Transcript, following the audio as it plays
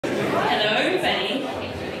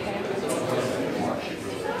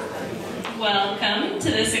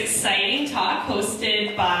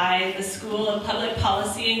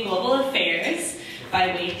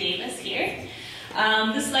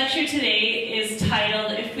This lecture today is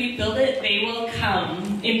titled, If We Build It, They Will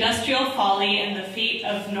Come, Industrial Folly and the Fate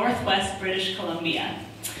of Northwest British Columbia.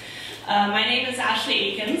 My name is Ashley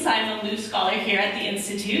Aikens. I'm a Lou Scholar here at the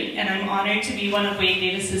Institute, and I'm honored to be one of Wade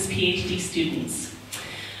Davis's PhD students.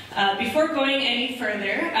 Before going any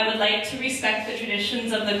further, I would like to respect the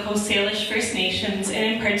traditions of the Coast Salish First Nations,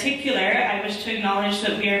 and in particular, I wish to acknowledge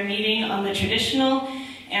that we are meeting on the traditional,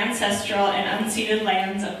 ancestral, and unceded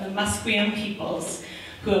lands of the Musqueam peoples,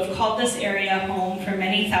 who have called this area home for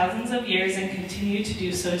many thousands of years and continue to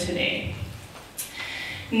do so today.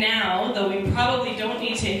 Now, though we probably don't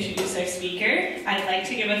need to introduce our speaker, I'd like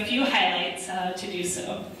to give a few highlights to do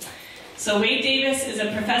so. So Wade Davis is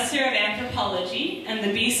a Professor of Anthropology and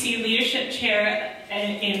the BC Leadership Chair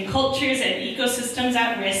in Cultures and Ecosystems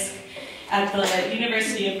at Risk at the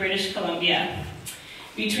University of British Columbia.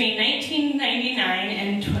 Between 1999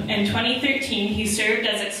 and 2013, he served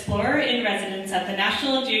as Explorer in Residence at the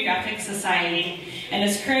National Geographic Society and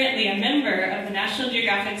is currently a member of the National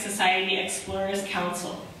Geographic Society Explorers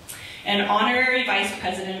Council, and Honorary Vice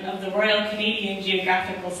President of the Royal Canadian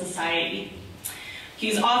Geographical Society.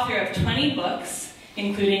 He's author of 20 books,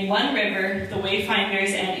 including One River, The Wayfinders,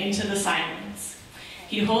 and Into the Silence.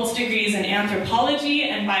 He holds degrees in anthropology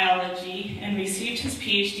and biology and received his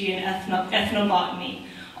PhD in ethnobotany,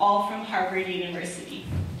 all from Harvard University.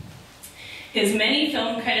 His many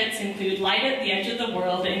film credits include Light at the Edge of the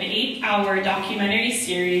World, an 8-hour documentary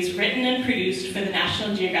series written and produced for the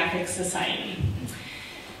National Geographic Society.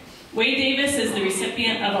 Wade Davis is the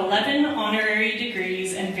recipient of 11 honorary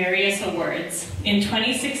degrees and various awards. In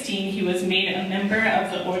 2016, he was made a member of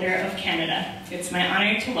the Order of Canada. It's my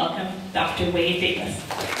honor to welcome Dr. Wade Davis.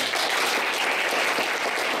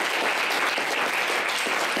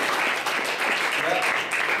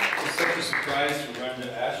 It's such a surprise to run to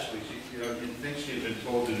Ashley. You'd think she had been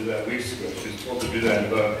told to do that weeks ago. She was told to do that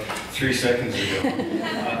about 3 seconds ago.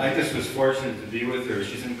 I just was fortunate to be with her.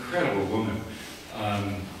 She's an incredible woman.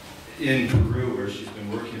 In Peru, where she's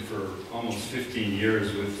been working for almost 15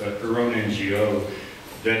 years with her own NGO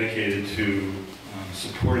dedicated to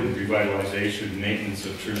supporting the revitalization and maintenance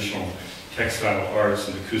of traditional textile arts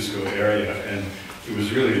in the Cusco area. And it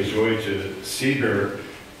was really a joy to see her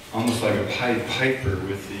almost like a Pied Piper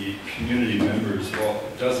with the community members of all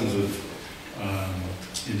dozens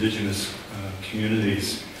of indigenous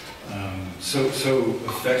communities. So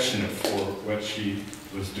affectionate for what she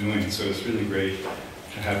was doing. So it's really great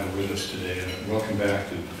to have her with us today, and welcome back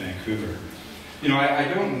to Vancouver. You know, I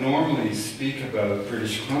don't normally speak about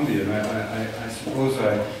British Columbia, and I suppose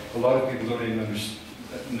a lot of people don't even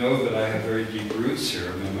know that I have very deep roots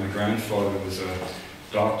here. I mean, my grandfather was a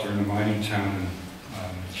doctor in a mining town in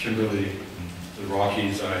Kimberley, in the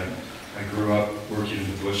Rockies. I grew up working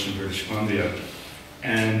in the bush in British Columbia,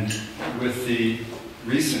 and with the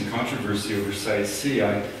recent controversy over Site C,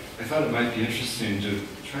 I thought it might be interesting to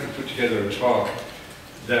try to put together a talk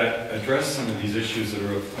that address some of these issues that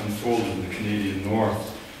are unfolded in the Canadian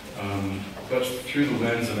North, but through the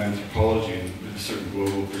lens of anthropology and with a certain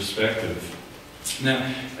global perspective.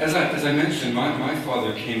 Now, as I mentioned, my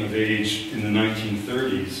father came of age in the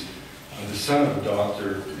 1930s, the son of a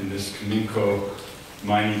doctor in this Cominco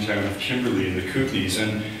mining town of Kimberley in the Kootenays,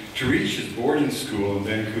 and to reach his boarding school in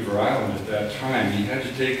Vancouver Island at that time, he had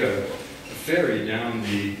to take a ferry down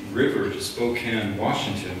the river to Spokane,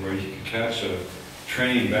 Washington, where he could catch a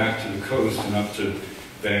train back to the coast and up to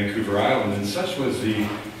Vancouver Island. And such was the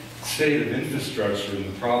state of infrastructure in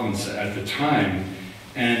the province at the time.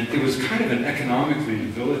 And it was kind of an economically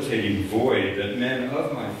debilitating void that men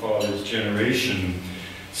of my father's generation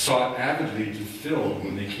sought avidly to fill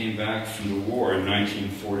when they came back from the war in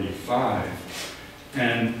 1945.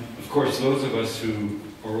 And of course, those of us who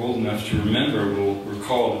are old enough to remember will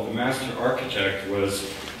recall that the master architect was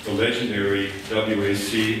the legendary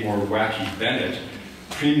W.A.C. or Wacky Bennett,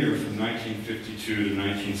 premier from 1952 to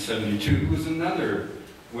 1972, who was another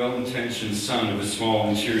well-intentioned son of a small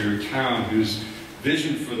interior town whose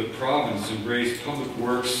vision for the province embraced public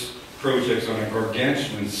works projects on a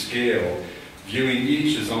gargantuan scale, viewing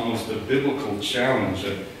each as almost a biblical challenge,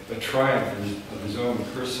 a triumph of his own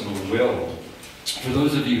personal will. For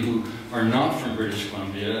those of you who are not from British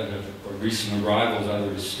Columbia and are recent arrivals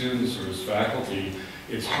either as students or as faculty,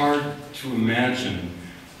 it's hard to imagine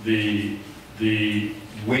the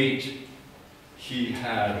weight he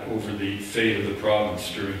had over the fate of the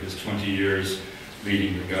province during his 20 years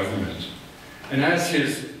leading the government. And as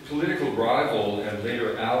his political rival and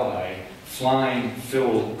later ally, Flying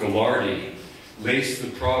Phil Ghilardi, laced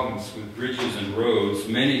the province with bridges and roads,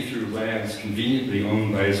 many through lands conveniently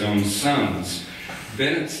owned by his own sons,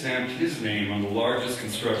 Bennett stamped his name on the largest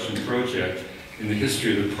construction project in the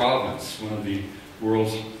history of the province, one of the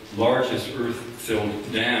world's largest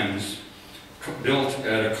earth-filled dams, built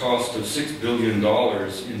at a cost of $6 billion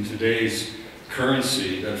in today's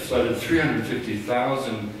currency, that flooded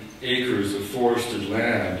 350,000 acres of forested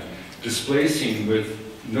land, displacing with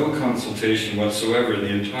no consultation whatsoever the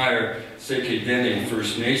entire Sekedene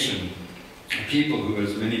First Nation, people who,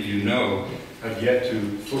 as many of you know, have yet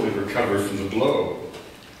to fully recover from the blow.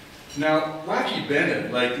 Now, Wacky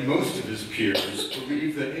Bennett, like most of his peers,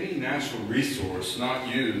 believed that any natural resource not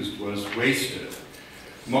used was wasted.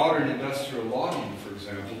 Modern industrial logging, for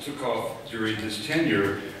example, took off during his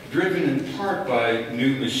tenure, driven in part by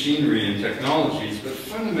new machinery and technologies, but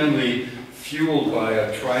fundamentally fueled by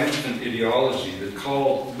a triumphant ideology that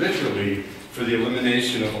called literally for the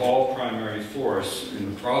elimination of all primary forests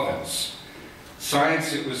in the province.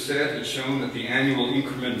 Science, it was said, had shown that the annual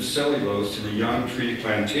increment of cellulose in a young tree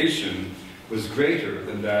plantation was greater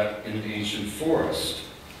than that in an ancient forest.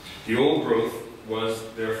 The old growth was,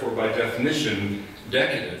 therefore, by definition,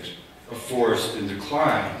 decadent, a forest in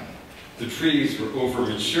decline. The trees were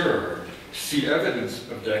over-mature. To see evidence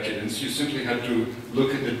of decadence, you simply had to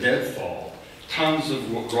look at the deadfall. Tons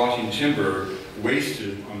of rotting timber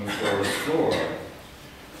wasted on the forest floor.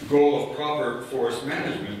 The goal of proper forest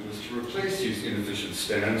management was to replace these inefficient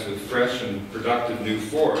stands with fresh and productive new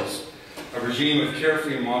forests. A regime of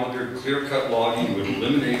carefully monitored, clear-cut logging would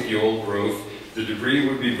eliminate the old growth, the debris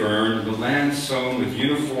would be burned, the land sown with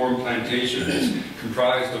uniform plantations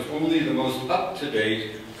comprised of only the most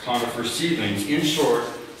up-to-date conifer seedlings. In short,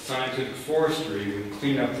 scientific forestry would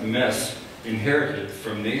clean up the mess inherited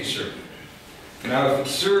from nature. Now, if it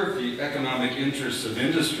served the economic interests of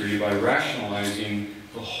industry by rationalizing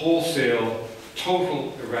the wholesale,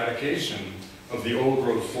 total eradication of the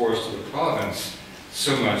old-growth forest of the province,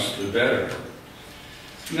 so much the better.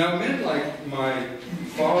 Now, men like my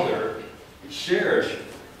father shared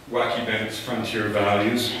Wacky Bennett's frontier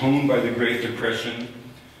values, honed by the Great Depression,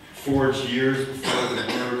 forged years before the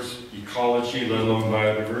words ecology, let alone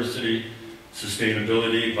biodiversity,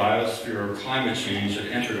 sustainability, biosphere, or climate change had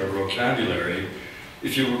entered our vocabulary.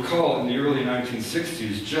 If you recall, in the early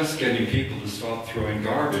 1960s, just getting people to stop throwing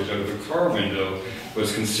garbage out of a car window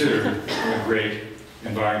was considered a great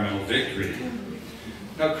environmental victory.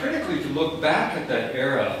 Now, critically, to look back at that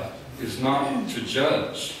era is not to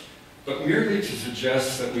judge, but merely to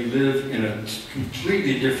suggest that we live in a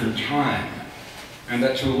completely different time, and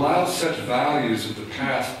that to allow such values of the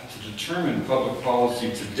past to determine public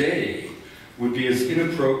policy today would be as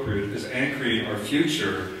inappropriate as anchoring our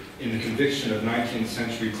future in the conviction of 19th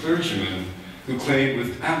century clergymen who claimed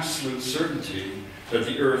with absolute certainty that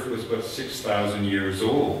the earth was but 6,000 years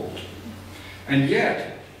old. And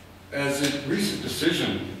yet, as a recent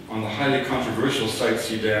decision on the highly controversial Site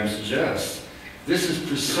C dam suggests, this is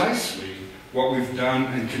precisely what we've done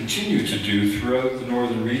and continue to do throughout the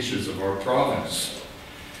northern reaches of our province.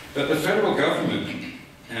 That the federal government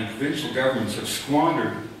and provincial governments have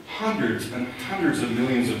squandered hundreds and hundreds of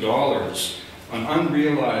millions of dollars on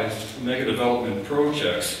unrealized mega-development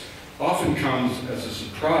projects often comes as a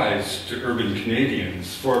surprise to urban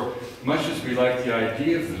Canadians, for much as we like the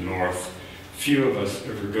idea of the North, few of us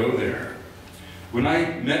ever go there. When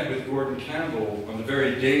I met with Gordon Campbell on the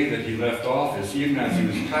very day that he left office, even as he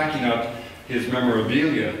was packing up his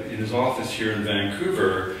memorabilia in his office here in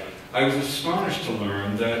Vancouver, I was astonished to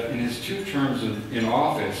learn that in his 2 terms in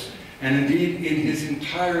office, and indeed in his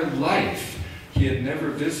entire life, he had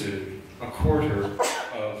never visited a quarter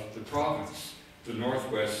of the province, the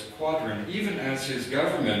Northwest Quadrant, even as his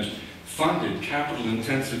government funded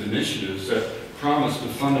capital-intensive initiatives that promised to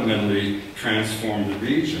fundamentally transform the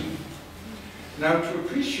region. Now, to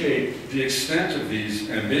appreciate the extent of these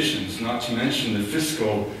ambitions, not to mention the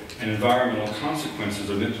fiscal and environmental consequences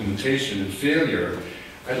of implementation and failure,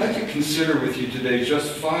 I'd like to consider with you today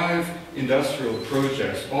just 5 industrial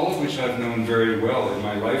projects, all of which I've known very well in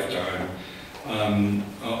my lifetime,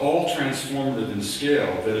 all transformative in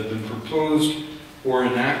scale, that have been proposed or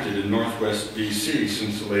enacted in Northwest BC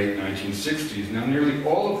since the late 1960s. Now, nearly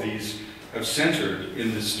all of these have centered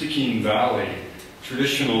in the Stickeen Valley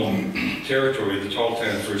traditional territory of the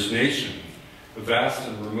Tahltan First Nation, a vast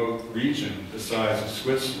and remote region the size of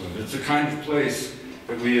Switzerland. It's the kind of place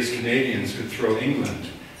that we as Canadians could throw England,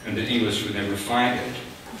 and the English would never find it.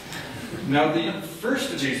 Now, the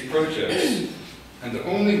first of these projects, and the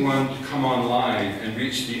only one to come online and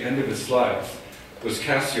reach the end of its life, was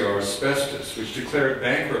Cassiar Asbestos, which declared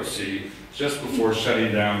bankruptcy just before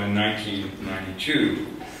shutting down in 1992.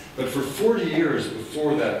 But for 40 years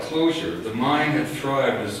before that closure, the mine had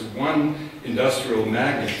thrived as one industrial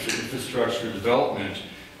magnet for infrastructure development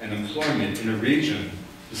and employment in a region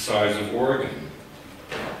the size of Oregon.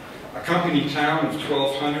 A company town of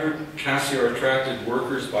 1,200, Cassiar attracted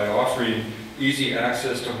workers by offering easy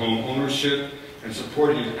access to home ownership and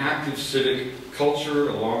supporting an active civic culture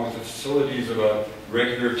along with the facilities of a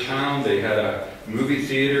regular town. They had a movie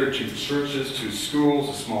theater, 2 churches, 2 schools,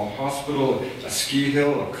 a small hospital, a ski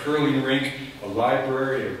hill, a curling rink, a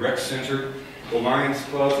library, a rec center. The Lions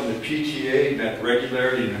Club and the PTA met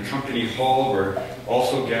regularly in the company hall where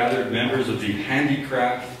also gathered members of the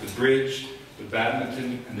handicraft, the bridge, the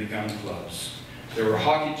badminton, and the gun clubs. There were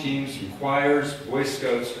hockey teams and choirs, Boy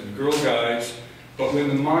Scouts, and Girl Guides, but when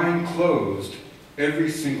the mine closed,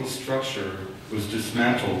 every single structure was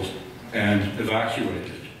dismantled and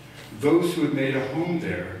evacuated. Those who had made a home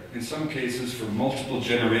there, in some cases for multiple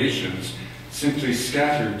generations, simply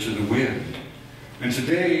scattered to the wind. And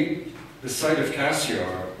today, the site of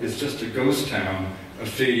Cassiar is just a ghost town of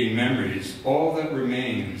fading memories. All that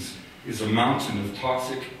remains is a mountain of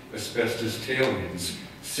toxic asbestos tailings,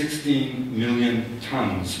 16 million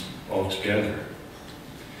tons altogether.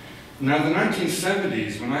 Now, the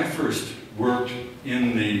 1970s, when I first worked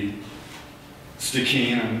in the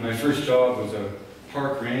Stikine, my first job was a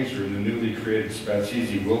park ranger in the newly created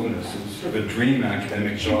Spatsizi Wilderness. It was sort of a dream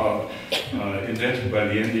academic job invented by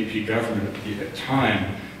the NDP government at the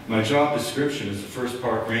time. My job description as the first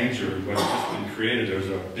park ranger, when it had just been created, there was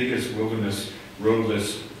a biggest wilderness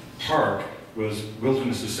roadless park, was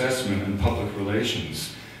wilderness assessment and public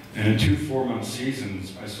relations. And in 2 4-month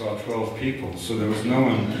seasons, I saw 12 people, so there was no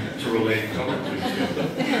one to relate publicly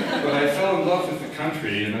to. But I fell in love with the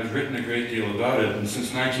country, and I've written a great deal about it, and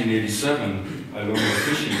since 1987, I've owned a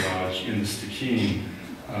fishing lodge in the Stikine,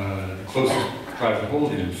 the closest private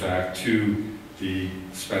holding, in fact, to the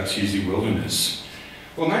Spatsizi Wilderness.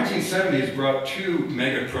 Well, 1970s brought 2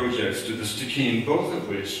 mega projects to the Stikine, both of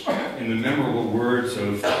which, in the memorable words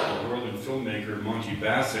of Northern filmmaker Monty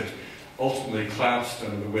Bassett, ultimately collapsed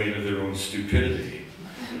under the weight of their own stupidity.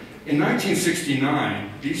 In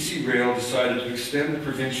 1969, BC Rail decided to extend the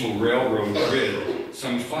provincial railroad grid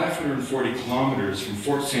some 540 kilometers from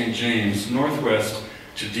Fort St. James northwest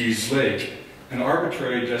to Dease Lake, an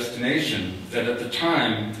arbitrary destination that at the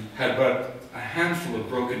time had but a handful of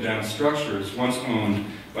broken down structures once owned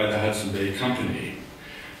by the Hudson Bay Company.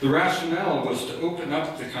 The rationale was to open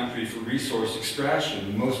up the country for resource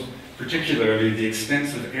extraction, most particularly the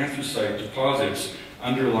extensive anthracite deposits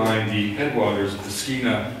underlying the headwaters of the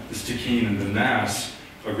Skeena, the Stikine, and the Nass,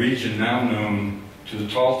 a region now known to the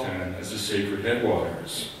Tahltan as the Sacred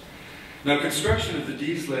Headwaters. Now, construction of the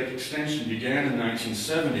Dease Lake extension began in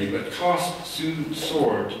 1970, but costs soon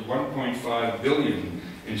soared to $1.5 billion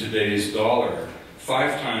in today's dollar,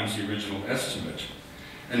 5 times the original estimate.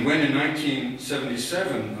 And when in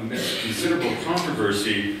 1977, amidst considerable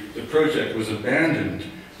controversy, the project was abandoned,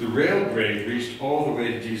 the rail grade reached all the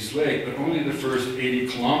way to Dease Lake, but only the first 80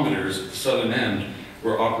 kilometers at the southern end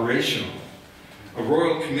were operational. A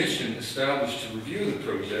royal commission established to review the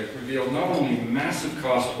project revealed not only massive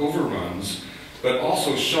cost overruns, but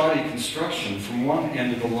also shoddy construction from one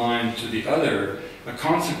end of the line to the other, a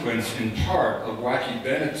consequence in part of Wacky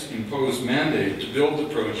Bennett's imposed mandate to build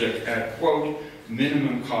the project at, quote,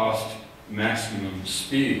 minimum cost, maximum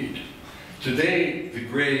speed. Today, the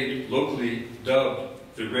grade, locally dubbed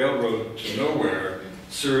the Railroad to Nowhere,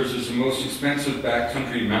 serves as the most expensive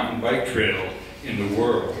backcountry mountain bike trail in the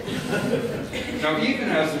world. Now, even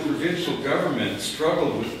as the provincial government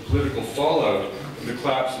struggled with the political fallout of the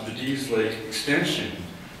collapse of the Dease Lake extension,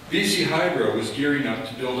 BC Hydro was gearing up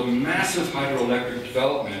to build a massive hydroelectric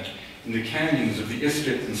development in the canyons of the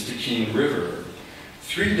Iskut and Stikine River.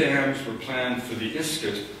 3 dams were planned for the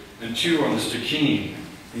Iskut and 2 on the Stikine,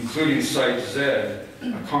 including Site Z,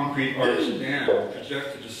 a concrete arched dam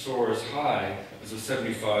projected to soar as high as a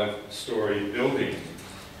 75-story building.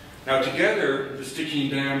 Now, together, the Stikine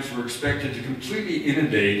dams were expected to completely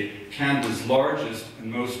inundate Canada's largest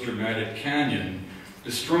and most dramatic canyon,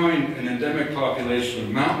 destroying an endemic population of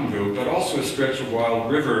mountain goat, but also a stretch of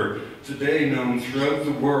wild river today known throughout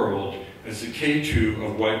the world as the K2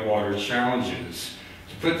 of whitewater challenges.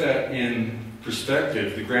 To put that in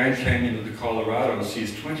perspective, the Grand Canyon of the Colorado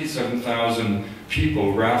sees 27,000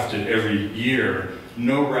 people rafted every year.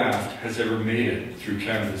 No raft has ever made it through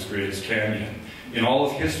Canada's greatest canyon. In all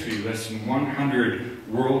of history, less than 100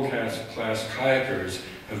 world-class kayakers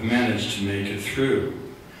have managed to make it through.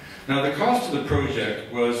 Now, the cost of the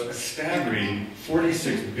project was a staggering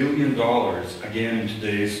 $46 billion, again in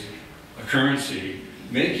today's currency,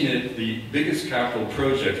 making it the biggest capital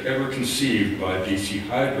project ever conceived by BC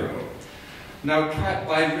Hydro. Now,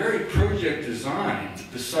 by very project design,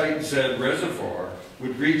 the Site Z reservoir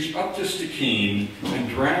would reach up to Stikine and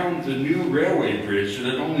drown the new railway bridge that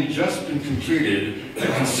had only just been completed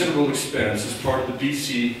at considerable expense as part of the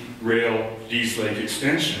BC Rail Dease Lake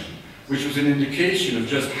extension, which was an indication of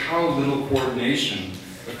just how little coordination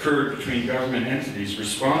occurred between government entities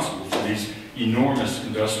responsible for these enormous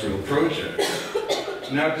industrial projects.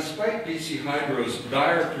 Now, despite BC Hydro's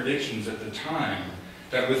dire predictions at the time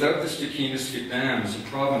that without the Stikine dams, the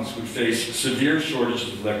province would face severe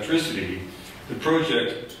shortages of electricity, the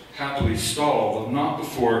project happily stalled, but not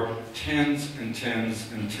before tens and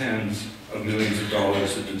tens and tens of millions of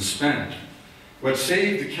dollars had been spent. What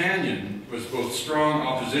saved the canyon was both strong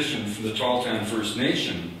opposition from the Tahltan First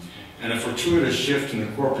Nation and a fortuitous shift in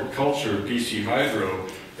the corporate culture of BC Hydro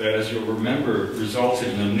that, as you'll remember, resulted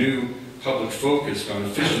in a new public focus on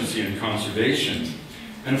efficiency and conservation,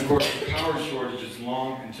 and of course the power shortages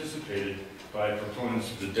long anticipated by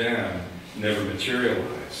proponents of the dam never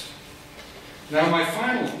materialized. Now, my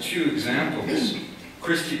final two examples,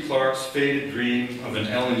 Christy Clark's faded dream of an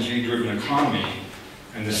LNG-driven economy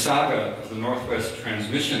and the saga of the Northwest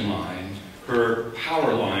Transmission Line, her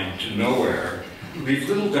power line to nowhere, leave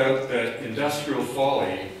little doubt that industrial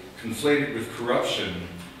folly, conflated with corruption,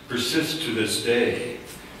 persists to this day.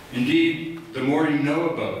 Indeed, the more you know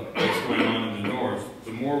about what's going on in the North,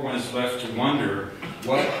 the more one is left to wonder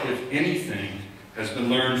what, if anything, has been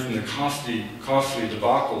learned from the costly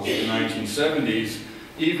debacles of the 1970s,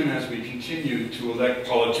 even as we continue to elect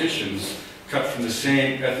politicians cut from the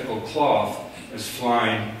same ethical cloth as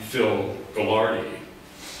flying Phil Ghilardi.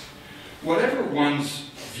 Whatever one's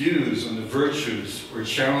views on the virtues or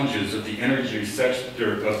challenges of the energy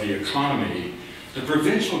sector of the economy, the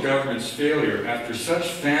provincial government's failure after such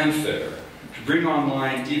fanfare to bring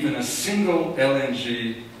online even a single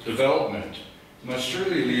LNG development must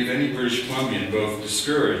surely leave any British Columbian both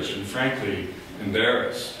discouraged and frankly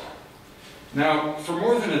embarrassed. Now, for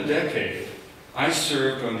more than a decade, I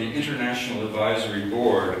served on the International Advisory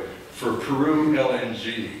Board for Peru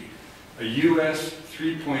LNG, a US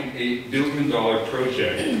 $3.8 billion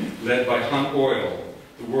project led by Hunt Oil,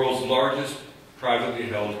 the world's largest privately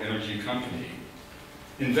held energy company.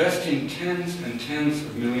 Investing tens and tens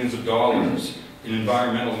of millions of dollars in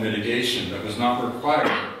environmental mitigation that was not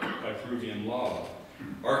required by Peruvian law,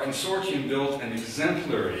 our consortium built an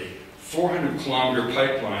exemplary 400-kilometer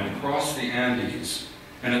pipeline across the Andes,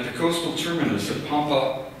 and at the coastal terminus of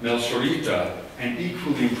Pampa Melchorita, an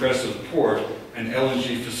equally impressive port, an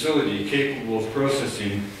LNG facility capable of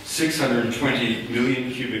processing 620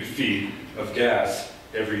 million cubic feet of gas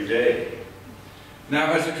every day.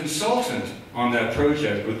 Now, as a consultant on that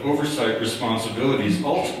project with oversight responsibilities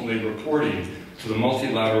ultimately reporting to the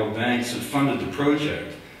multilateral banks that funded the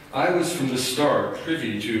project, I was from the start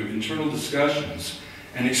privy to internal discussions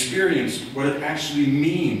and experienced what it actually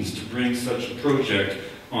means to bring such a project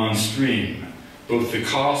on stream, both the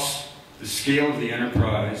costs, the scale of the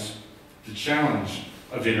enterprise, the challenge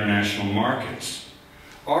of international markets.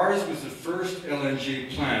 Ours was the first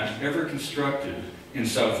LNG plant ever constructed in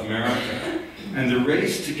South America, and the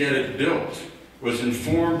race to get it built was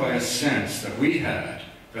informed by a sense that we had,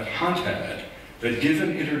 that Hunt had, that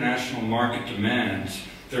given international market demands,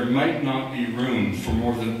 there might not be room for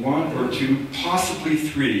more than one or two, possibly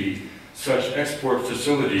three, such export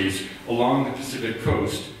facilities along the Pacific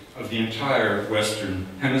coast of the entire Western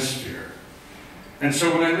Hemisphere. And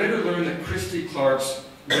so when I later learned that Christy Clark's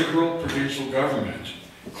Liberal provincial government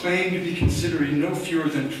claimed to be considering no fewer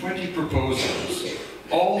than 20 proposals,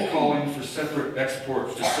 all calling for separate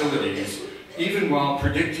export facilities, even while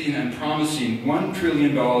predicting and promising $1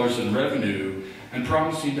 trillion in revenue and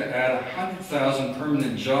promising to add 100,000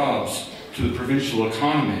 permanent jobs to the provincial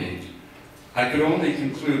economy, I could only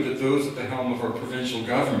conclude that those at the helm of our provincial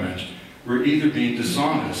government were either being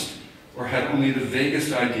dishonest or had only the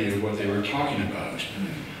vaguest idea of what they were talking about.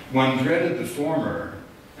 One dreaded the former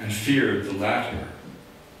and feared the latter.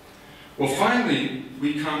 Well, finally,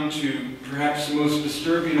 we come to perhaps the most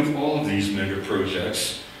disturbing of all of these mega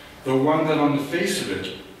projects, the one that on the face of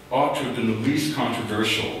it ought to have been the least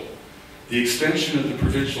controversial: the extension of the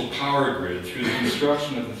provincial power grid through the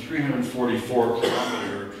construction of the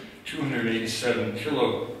 344-kilometer,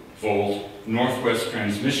 287-kilovolt Northwest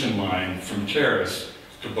Transmission Line from Terrace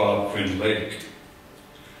to Bob Quinn Lake.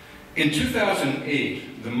 In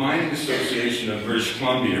 2008, the Mining Association of British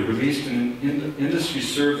Columbia released an industry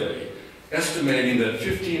survey estimating that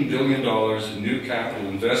 $15 billion in new capital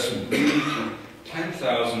investment leading to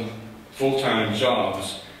 10,000 full-time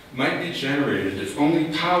jobs might be generated if only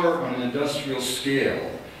power on an industrial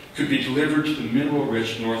scale could be delivered to the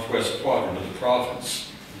mineral-rich northwest quadrant of the province.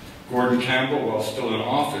 Gordon Campbell, while still in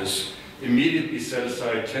office, immediately set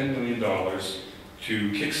aside $10 million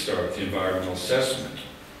to kickstart the environmental assessment.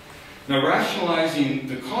 Now, rationalizing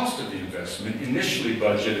the cost of the investment, initially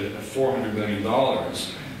budgeted at $400 million,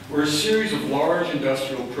 were a series of large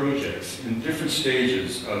industrial projects in different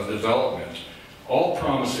stages of development, all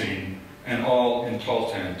promising and all in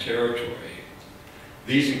Toltan territory.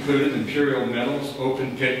 These included Imperial Metals'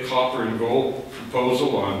 open-pit copper and gold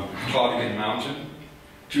proposal on Tawdigan Mountain,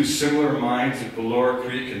 two similar mines at Ballora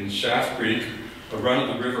Creek and Shaft Creek, a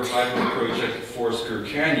run-of-the-river hydro project at Forest Kerr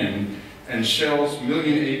Canyon, and Shell's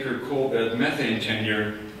million-acre coal-bed methane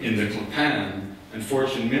tenure in the Clapan, and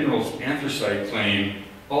Fortune Minerals' anthracite claim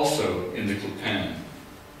also in the Clapan.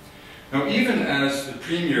 Now, even as the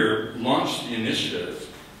Premier launched the initiative,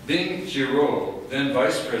 Bing Giraud, then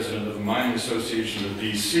Vice President of the Mining Association of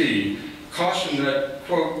BC, cautioned that,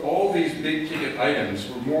 quote, all these big-ticket items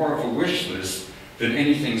were more of a wish list than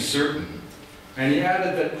anything certain. And he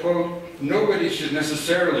added that, quote, nobody should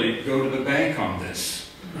necessarily go to the bank on this.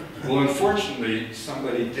 Well, unfortunately,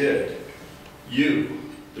 somebody did. You,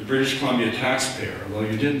 the British Columbia taxpayer, although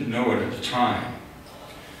you didn't know it at the time.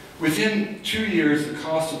 Within 2 years, the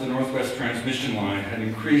cost of the Northwest Transmission Line had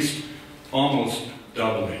increased, almost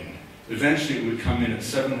doubling. Eventually, it would come in at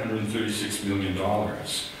 $736 million.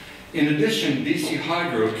 In addition, BC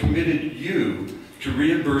Hydro committed you to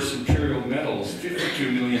reimburse Imperial Metals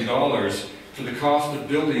 $52 million for the cost of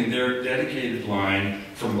building their dedicated line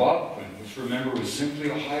from Bobquin, which remember was simply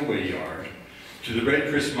a highway yard, to the Red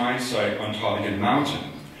Chris mine site on Tawdigan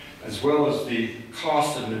Mountain, as well as the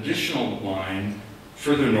cost of an additional line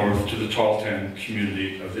further north to the Toltan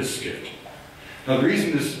community of Iskut. Now, the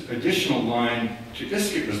reason this additional line to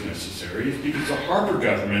Iskut was necessary is because the Harbour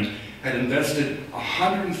government had invested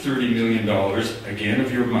 $130 million, again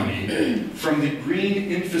of your money, from the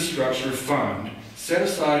Green Infrastructure Fund set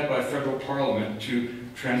aside by federal parliament to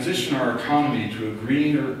transition our economy to a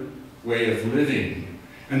greener way of living.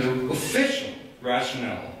 And the official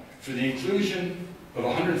rationale for the inclusion of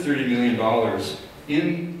 $130 million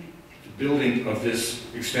in the building of this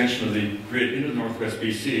extension of the grid into Northwest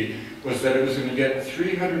BC was that it was going to get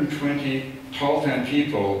 320 Toltan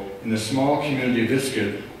people in the small community of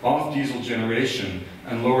Iskut off diesel generation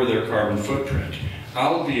and lower their carbon footprint,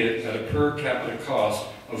 albeit at a per capita cost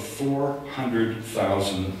of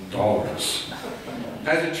 $400,000.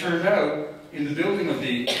 As it turned out, in the building of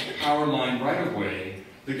the power line right-of-way,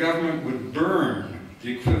 the government would burn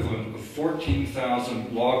the equivalent of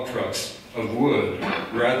 14,000 log trucks of wood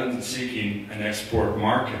rather than seeking an export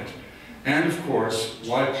market. And of course,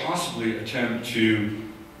 why possibly attempt to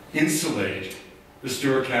insulate the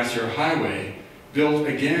Stewart-Cassiar Highway, built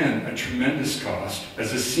again at tremendous cost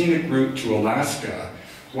as a scenic route to Alaska?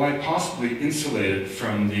 Why possibly insulate it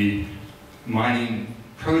from the mining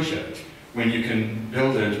project when you can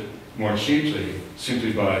build it more cheaply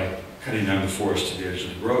simply by cutting down the forest to the edge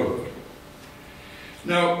of the road?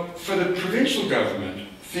 Now, for the provincial government,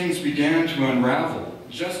 things began to unravel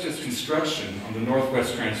just as construction on the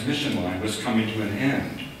Northwest Transmission Line was coming to an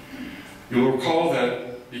end. You'll recall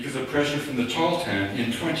that because of pressure from the Toltan,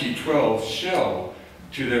 in 2012, Shell,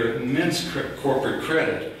 to their immense corporate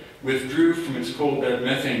credit, withdrew from its coal-bed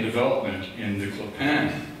methane development in the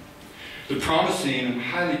Clapan. The promising and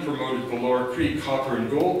highly promoted Ballora Creek copper and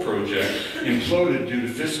gold project imploded due to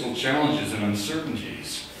fiscal challenges and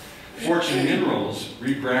uncertainties. Fortune Minerals,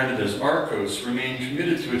 rebranded as Arcos, remained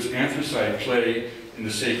committed to its anthracite play in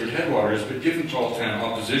the sacred headwaters, but given Toltan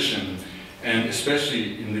opposition, and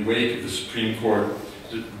especially in the wake of the Supreme Court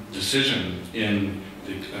decision in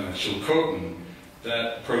the Chilcotin,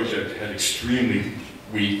 that project had extremely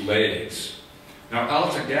weak legs. Now,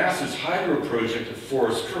 AltaGas's hydro project at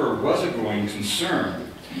Forest Kerr was a going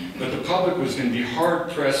concern, but the public was going to be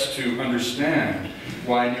hard-pressed to understand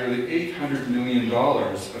why nearly $800 million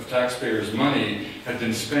of taxpayers' money had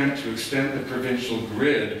been spent to extend the provincial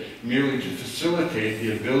grid merely to facilitate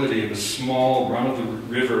the ability of a small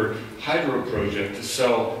run-of-the-river hydro project to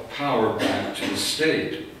sell power back to the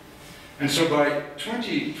state. And so by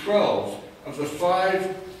 2012, of the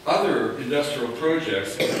 5 other industrial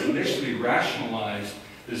projects that had initially rationalized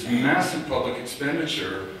this massive public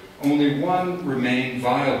expenditure, only one remained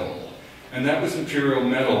viable, and that was Imperial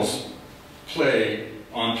Metals' play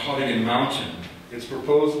on Tawdigan Mountain, its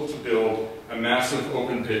proposal to build a massive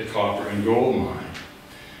open-pit copper and gold mine.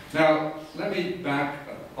 Now, let me back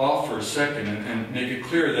off for a second and make it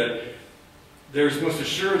clear that there's most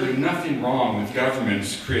assuredly nothing wrong with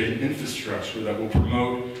governments creating infrastructure that will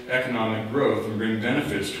promote economic growth and bring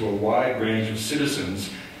benefits to a wide range of citizens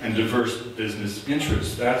and diverse business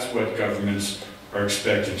interests. That's what governments are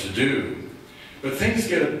expected to do. But things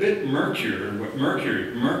get a bit murkier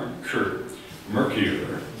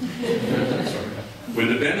when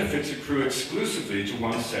the benefits accrue exclusively to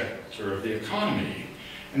one sector of the economy,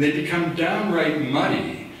 and they become downright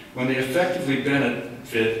muddy when they effectively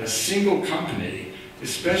benefit a single company,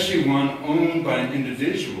 especially one owned by an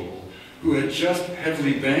individual who had just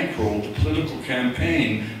heavily bankrolled the political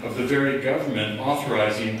campaign of the very government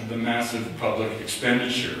authorizing the massive public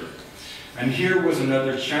expenditure. And here was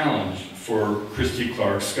another challenge for Christy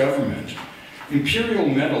Clark's government. Imperial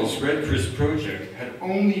Metals' Red Chris project had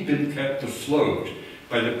only been kept afloat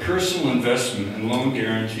by the personal investment and loan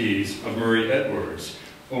guarantees of Murray Edwards,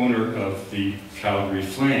 owner of the Calgary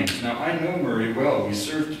Flames. Now, I know Murray well. We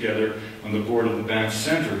served together on the board of the Banff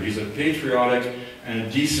Centre. He's a patriotic and a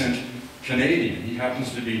decent Canadian. He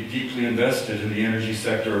happens to be deeply invested in the energy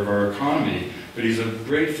sector of our economy, but he's a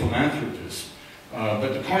great philanthropist.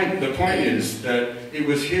 But the point is that it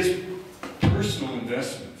was his personal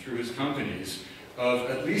investment through his companies of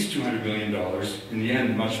at least $200 million, in the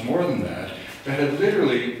end much more than that, that had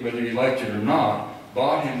literally, whether he liked it or not,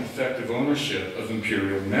 bought him effective ownership of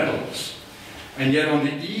Imperial Metals. And yet on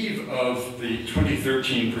the eve of the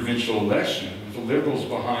 2013 provincial election, with the Liberals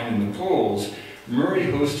behind in the polls, Murray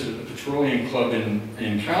hosted at the Petroleum Club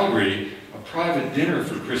in Calgary a private dinner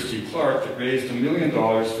for Christy Clark that raised $1 million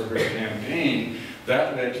for her campaign.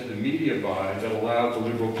 That led to the media buy that allowed the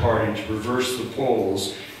Liberal Party to reverse the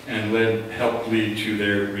polls and helped lead to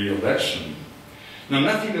their re-election. Now,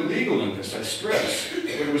 nothing illegal in this, I stress, but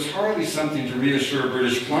it was hardly something to reassure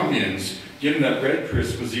British Columbians, given that Red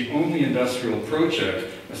Chris was the only industrial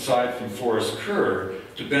project, aside from Forest Kerr,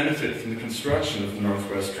 to benefit from the construction of the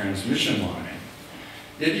Northwest Transmission Line.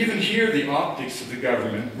 Yet even here, the optics of the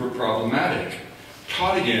government were problematic.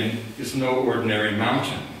 Tottigan is no ordinary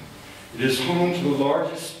mountain. It is home to the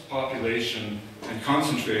largest population and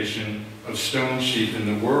concentration of stone sheep in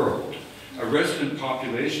the world, a resident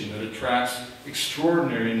population that attracts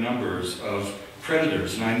extraordinary numbers of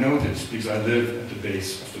predators, and I know this because I live at the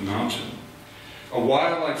base of the mountain. A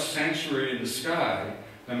wildlife sanctuary in the sky,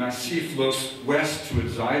 the Massif looks west to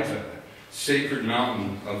Adzaita, sacred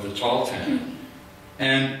mountain of the Tahltan,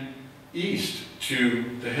 and east to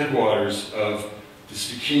the headwaters of the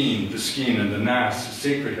Stikine and the Nass, the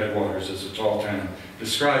sacred headwaters as the Tahltan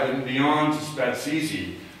described, and beyond to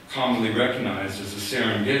Spatsizi, commonly recognized as the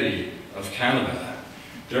Serengeti of Canada.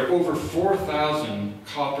 There are over 4,000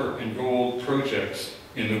 copper and gold projects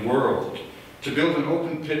in the world. To build an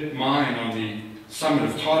open pit mine on the summit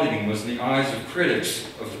of Tottigan was, in the eyes of critics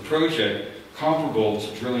of the project, comparable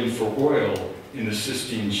to drilling for oil in the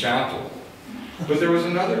Sistine Chapel. But there was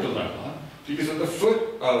another dilemma, because at the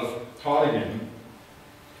foot of Tottigan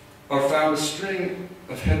are found a string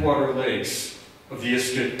of headwater lakes of the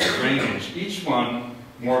Iskut drainage, each one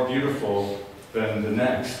more beautiful than the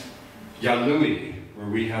next. Yalui, where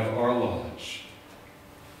we have our lodge.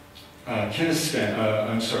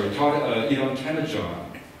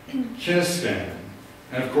 Edon-Tenajon, Kinnistan,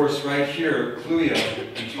 and of course right here, Cluya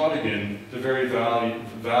and Tottigan, the very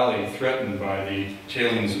valley threatened by the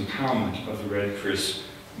tailings impoundment of the Red Chris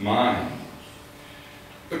mine.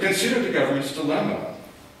 But consider the government's dilemma.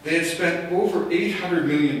 They had spent over $800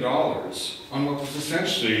 million on what was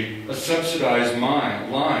essentially a subsidized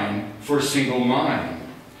line for a single mine.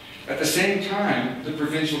 At the same time, the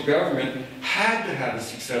provincial government had to have a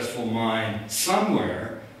successful mine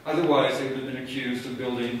somewhere, otherwise they would have been accused of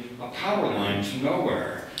building a power line to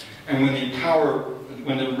nowhere. And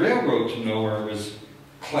when the railroad to nowhere was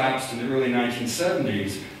collapsed in the early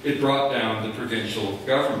 1970s, it brought down the provincial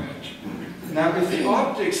government. Now, if the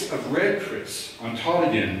optics of Red Chris on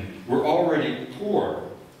Tottigan were already poor,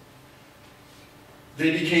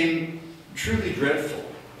 they became truly dreadful,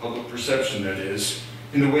 public perception that is,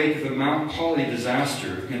 in the wake of the Mount Folly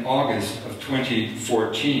disaster in August of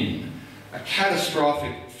 2014, a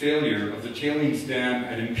catastrophic failure of the tailings dam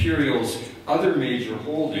at Imperial's other major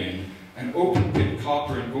holding, an open-pit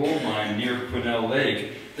copper and gold mine near Quesnel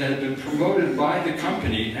Lake that had been promoted by the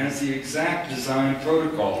company as the exact design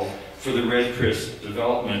protocol for the Red Chris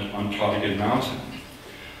development on Tottigan Mountain.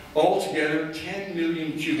 Altogether, 10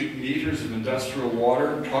 million cubic meters of industrial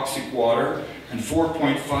water, toxic water, and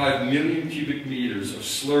 4.5 million cubic meters of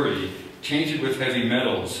slurry tainted with heavy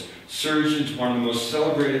metals surged into one of the most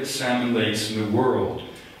celebrated salmon lakes in the world,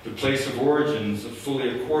 the place of origins of fully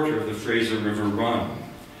a quarter of the Fraser River run.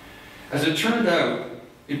 As it turned out,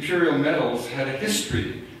 Imperial Metals had a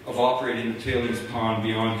history of operating the tailings pond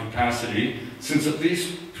beyond capacity since at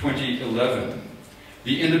least 2011.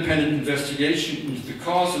 The independent investigation into the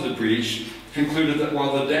cause of the breach concluded that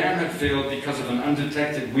while the dam had failed because of an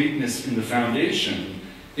undetected weakness in the foundation,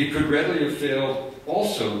 it could readily have failed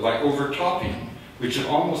also by overtopping, which it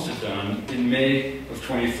almost had done in May of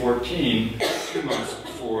 2014 2 months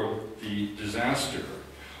before the disaster.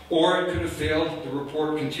 Or it could have failed, the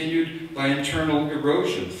report continued, by internal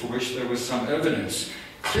erosion, for which there was some evidence.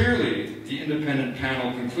 Clearly, the independent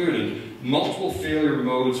panel concluded multiple failure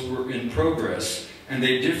modes were in progress, and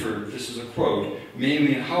they differed, this is a quote,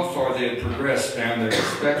 mainly in how far they had progressed down their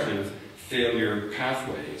respective failure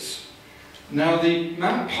pathways. Now, the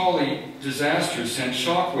Mount Folly disaster sent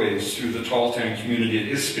shockwaves through the tall town community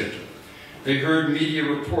at Iskut. They heard media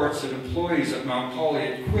reports that employees at Mount Folly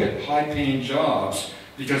had quit high-paying jobs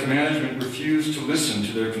because management refused to listen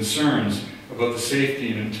to their concerns about the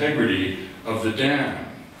safety and integrity of the dam.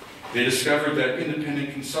 They discovered that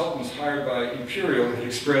independent consultants hired by Imperial had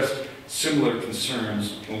expressed similar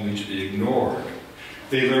concerns only to be ignored.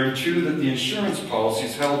 They learned too that the insurance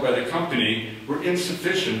policies held by the company were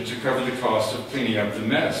insufficient to cover the cost of cleaning up the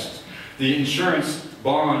mess. The insurance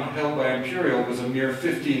bond held by Imperial was a mere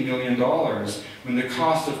 $15 million, when the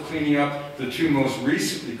cost of cleaning up the two most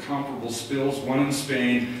recently comparable spills, one in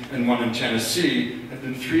Spain and one in Tennessee, had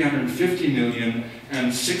been $350 million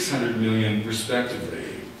and $600 million respectively.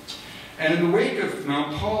 And in the wake of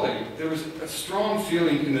Mount Folly, there was a strong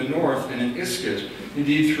feeling in the north and in Iskut,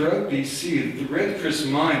 indeed throughout BC, that the Red Chris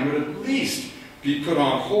mine would at least be put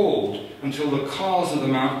on hold until the cause of the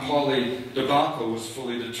Mount Folly debacle was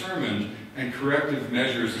fully determined and corrective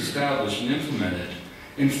measures established and implemented.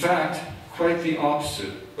 In fact, quite the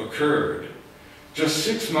opposite occurred. Just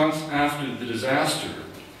 6 months after the disaster,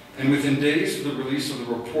 and within days of the release of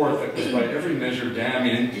the report that was by every measure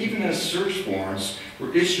damning, and even as search warrants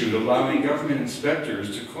were issued allowing government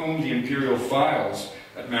inspectors to comb the Imperial files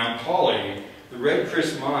at Mount Folly, the Red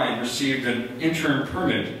Chris mine received an interim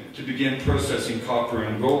permit to begin processing copper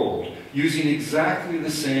and gold, using exactly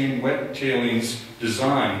the same wet tailings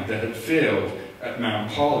design that had failed at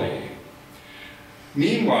Mount Folly.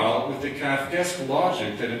 Meanwhile, with the Kafkaesque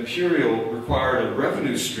logic that Imperial required a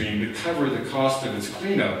revenue stream to cover the cost of its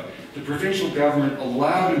cleanup, the provincial government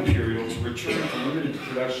allowed Imperial to return to limited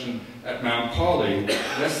production at Mount Folly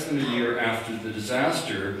less than a year after the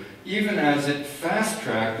disaster, even as it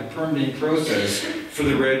fast-tracked the permitting process for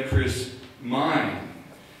the Red Chris mine.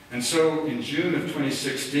 And so, in June of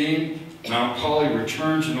 2016, Mount Folly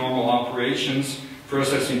returned to normal operations,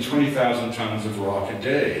 processing 20,000 tons of rock a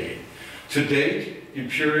day. To date,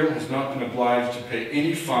 Imperial has not been obliged to pay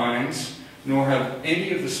any fines, nor have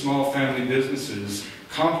any of the small family businesses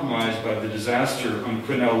compromised by the disaster on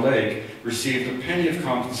Quesnel Lake received a penny of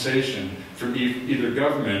compensation from either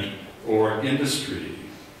government or industry.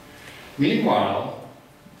 Meanwhile,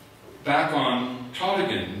 back on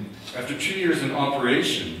Tottigan, after 2 years in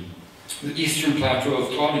operation, the eastern plateau of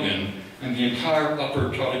Tottigan and the entire upper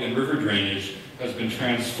Tottigan River drainage has been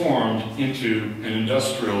transformed into an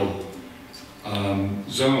industrial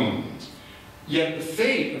zone. Yet the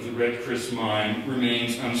fate of the Red Chris mine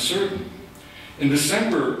remains uncertain. In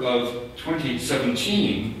December of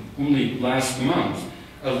 2017, only last month,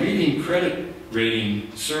 a leading credit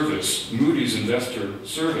rating service, Moody's Investor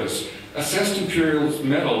Service, assessed Imperial's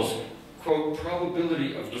metals, quote,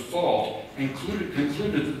 probability of default, and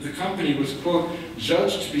concluded that the company was, quote,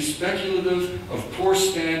 judged to be speculative, of poor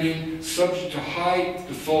standing, subject to high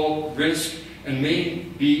default risk, and may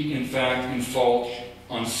be, in fact, in fault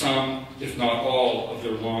on some, if not all, of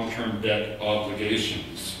their long-term debt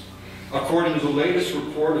obligations. According to the latest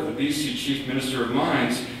report of the BC Chief Minister of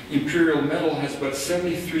Mines, Imperial Metal has but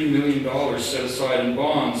 $73 million set aside in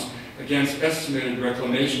bonds against estimated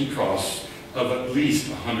reclamation costs of at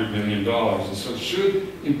least $100 million. And so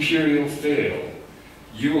should Imperial fail,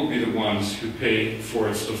 you will be the ones who pay for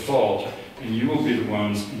its default, and you will be the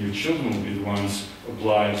ones, and your children will be the ones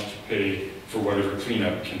obliged to pay for whatever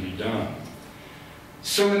cleanup can be done.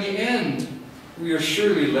 So in the end, we are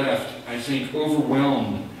surely left, I think,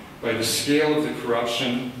 overwhelmed by the scale of the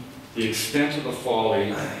corruption, the extent of the folly,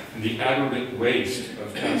 and the aggregate waste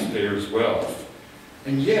of taxpayers' wealth.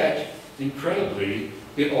 And yet, incredibly,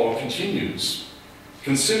 it all continues.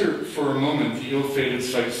 Consider for a moment the ill-fated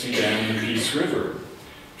Site C dam in the Peace River.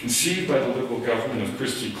 Conceived by the Liberal government of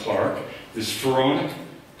Christy Clark, this pharaonic,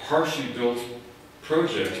 partially built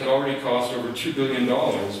project had already cost over $2 billion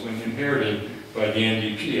when inherited by the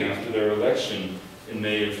NDP after their election in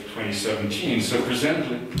May of 2017. So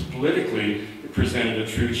politically, it presented a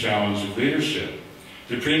true challenge of leadership.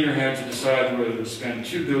 The Premier had to decide whether to spend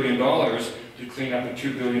 $2 billion to clean up a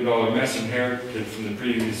 $2 billion mess inherited from the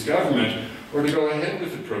previous government, or to go ahead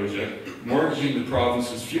with the project, mortgaging the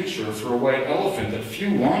province's future for a white elephant that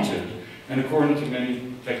few wanted, and according to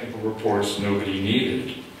many technical reports, nobody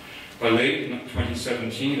needed. By late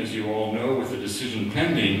 2017, as you all know, with the decision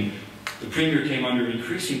pending, the Premier came under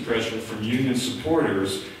increasing pressure from union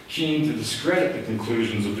supporters keen to discredit the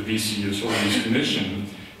conclusions of the BC Utilities Commission,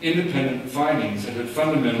 independent findings that had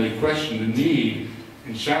fundamentally questioned the need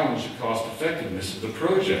and challenged the cost-effectiveness of the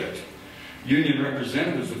project. Union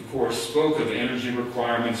representatives, of course, spoke of energy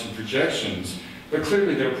requirements and projections, but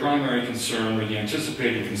clearly their primary concern were the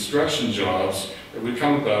anticipated construction jobs that would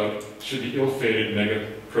come about should the ill-fated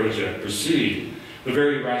mega project proceed. The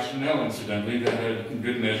very rationale, incidentally, that had in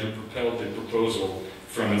good measure propelled the proposal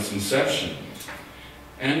from its inception.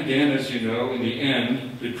 And again, as you know, in the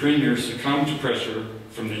end, the Premier succumbed to pressure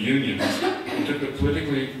from the unions and took the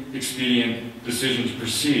politically expedient decision to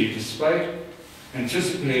proceed, despite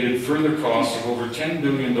anticipated further costs of over $10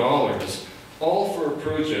 billion, all for a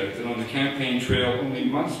project that on the campaign trail only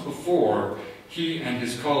months before he and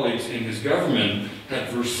his colleagues in his government had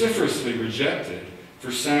vociferously rejected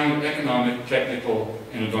for sound economic, technical,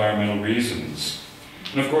 and environmental reasons.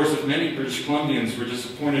 And of course, if many British Columbians were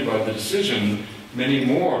disappointed by the decision, many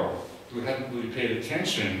more who hadn't really paid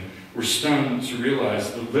attention were stunned to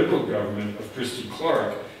realize the Liberal government of Christy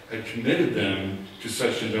Clark had committed them to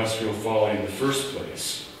such industrial folly in the first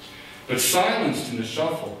place. But silenced in the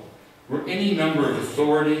shuffle were any number of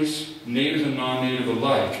authorities, native and non-native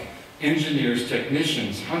alike, engineers,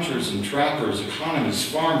 technicians, hunters and trappers,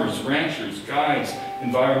 economists, farmers, ranchers, guides,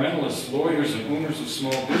 environmentalists, lawyers, and owners of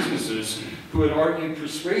small businesses who had argued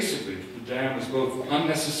persuasively that the dam was both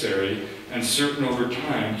unnecessary and certain over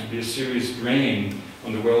time to be a serious drain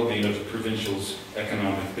on the well-being of the provincial's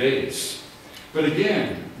economic base. But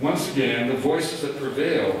again, once again, the voices that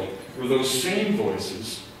prevailed were those same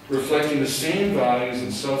voices reflecting the same values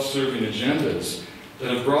and self-serving agendas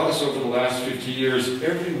that have brought us over the last 50 years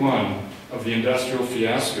every one of the industrial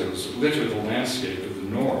fiascos that litter the landscape of the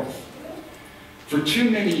North. For too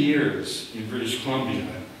many years in British Columbia,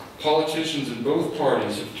 politicians in both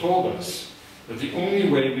parties have told us that the only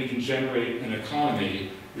way we can generate an economy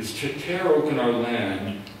is to tear open our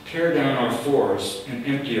land, tear down our forests, and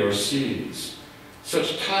empty our seas.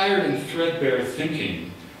 Such tired and threadbare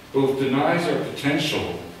thinking both denies our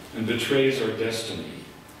potential and betrays our destiny.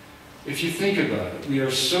 If you think about it, we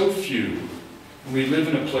are so few, and we live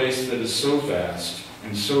in a place that is so vast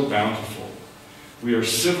and so bountiful. We are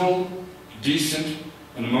civil, decent,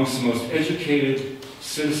 and amongst the most educated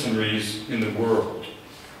citizenries in the world.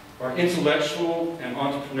 Our intellectual and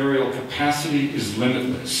entrepreneurial capacity is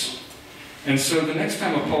limitless. And so the next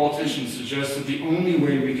time a politician suggests that the only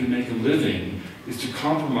way we can make a living is to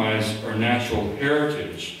compromise our natural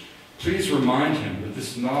heritage, please remind him that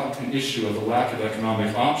this is not an issue of a lack of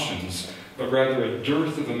economic options, but rather a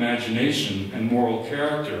dearth of imagination and moral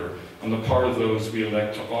character on the part of those we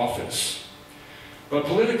elect to office. But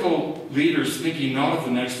political leaders thinking not of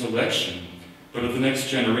the next election, but of the next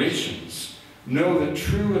generations, know that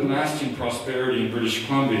true and lasting prosperity in British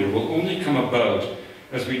Columbia will only come about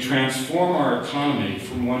as we transform our economy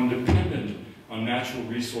from one dependent on natural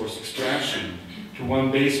resource extraction to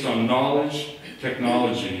one based on knowledge,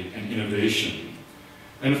 technology, and innovation.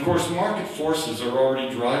 And of course, market forces are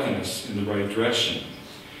already driving us in the right direction.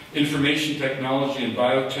 Information technology and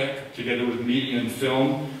biotech, together with media and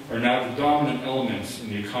film, are now the dominant elements in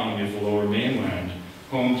the economy of the Lower Mainland,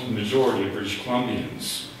 home to the majority of British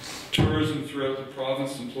Columbians. Tourism throughout the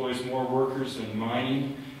province employs more workers than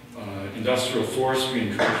mining, industrial forestry,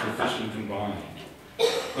 and commercial fishing combined.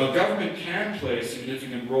 While government can play a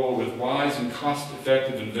significant role with wise and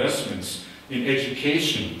cost-effective investments in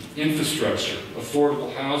education, infrastructure,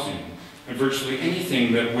 affordable housing, and virtually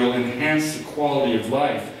anything that will enhance the quality of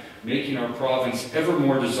life, making our province ever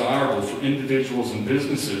more desirable for individuals and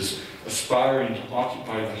businesses aspiring to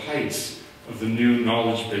occupy the heights of the new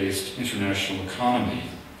knowledge-based international economy.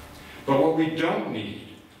 But what we don't need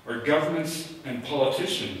are governments and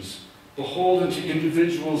politicians beholden to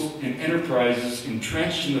individuals and enterprises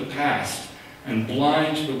entrenched in the past and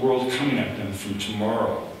blind to the world coming at them from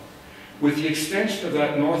tomorrow. With the extension of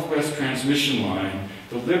that Northwest transmission line,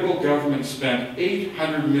 the Liberal government spent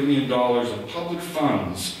 $800 million of public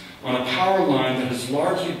funds on a power line that has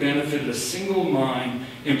largely benefited a single mine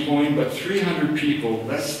employing but 300 people,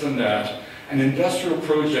 less than that, an industrial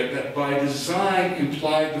project that by design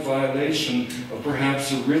implied the violation of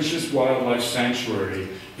perhaps the richest wildlife sanctuary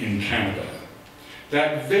in Canada.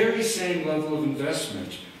 That very same level of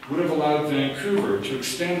investment would have allowed Vancouver to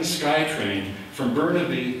extend the SkyTrain from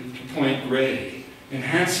Burnaby to Point Grey,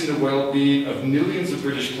 enhancing the well-being of millions of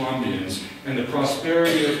British Columbians and the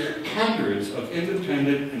prosperity of hundreds of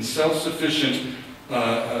independent and self-sufficient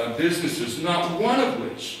businesses, not one of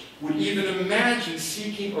which would even imagine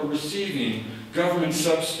seeking or receiving government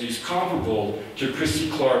subsidies comparable to Christy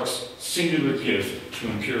Clark's singular gift to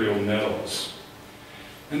imperial metals.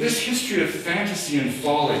 And this history of fantasy and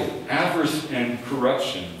folly, avarice and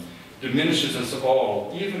corruption, diminishes us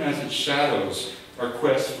all, even as it shadows our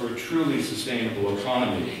quest for a truly sustainable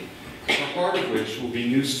economy, at the heart of which will be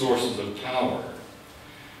new sources of power.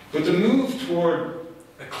 But the move toward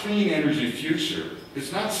a clean energy future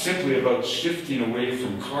is not simply about shifting away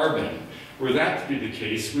from carbon. Were that to be the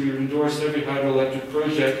case, we would endorse every hydroelectric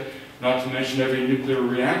project, not to mention every nuclear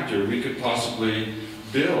reactor we could possibly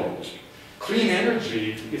build. Clean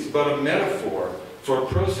energy is but a metaphor for a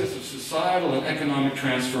process of societal and economic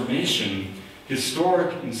transformation,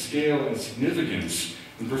 historic in scale and significance,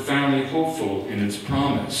 and profoundly hopeful in its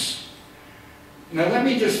promise. Now let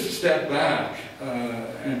me just step back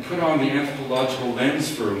and put on the anthropological lens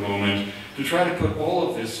for a moment to try to put all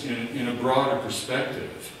of this in a broader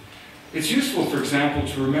perspective. It's useful, for example,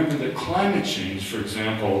 to remember that climate change, for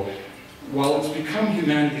example, while it's become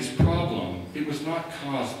humanity's problem, it was not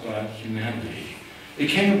caused by humanity. It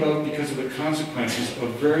came about because of the consequences of a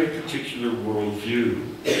very particular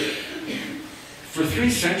worldview. For 3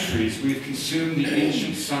 centuries, we've consumed the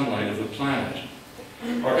ancient sunlight of the planet.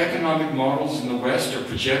 Our economic models in the West are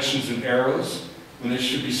projections and arrows when they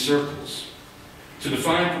should be circles. To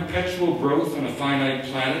define perpetual growth on a finite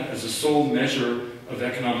planet as a sole measure of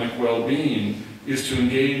economic well-being is to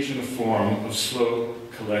engage in a form of slow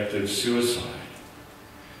collective suicide.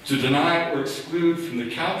 To deny or exclude from the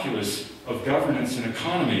calculus of governance and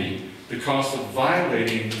economy the cost of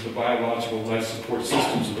violating the biological life support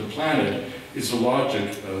systems of the planet is the logic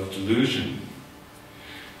of delusion.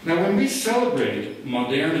 Now, when we celebrate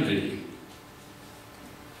modernity,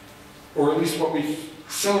 or at least what we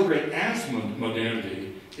celebrate as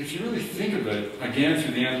modernity, if you really think of it, again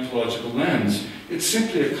through the anthropological lens, it's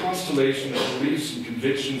simply a constellation of beliefs and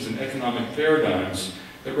convictions and economic paradigms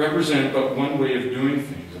that represent but one way of doing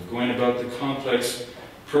things, of going about the complex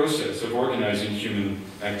process of organizing human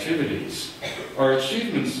activities. Our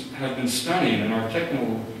achievements have been stunning and our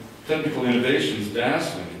technical innovations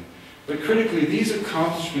dazzling. But critically, these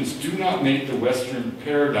accomplishments do not make the Western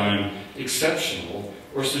paradigm exceptional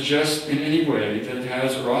or suggest in any way that it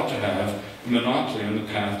has or ought to have a monopoly on the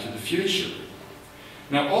path to the future.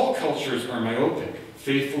 Now, all cultures are myopic,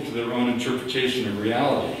 faithful to their own interpretation of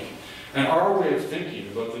reality, and our way of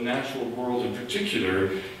thinking about the natural world in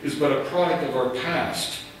particular is but a product of our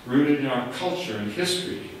past, rooted in our culture and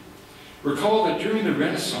history. Recall that during the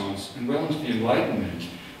Renaissance and well into the Enlightenment,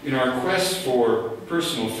 in our quest for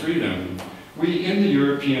personal freedom, we in the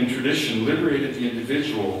European tradition liberated the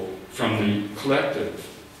individual from the collective,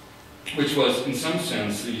 which was in some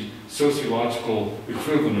sense the sociological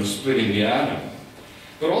equivalent of splitting the atom.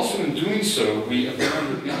 But also in doing so, we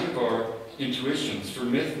abandoned many of our intuitions for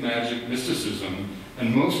myth, magic, mysticism,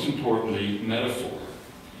 and most importantly, metaphor.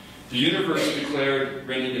 The universe, declared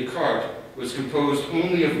René Descartes, was composed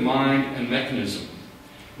only of mind and mechanism.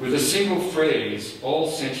 With a single phrase, all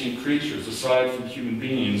sentient creatures, aside from human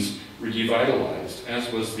beings, were devitalized,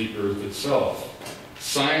 as was the earth itself.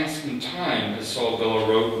 Science in time, as Saul Bellow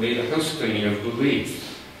wrote, made a house cleaning of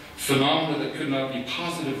belief. Phenomena that could not be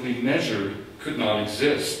positively measured could not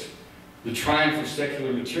exist. The triumph of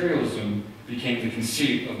secular materialism became the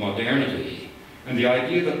conceit of modernity, and the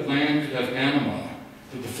idea that land could have anima,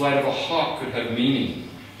 that the flight of a hawk could have meaning,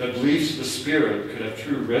 that beliefs of the spirit could have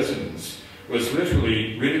true resonance, was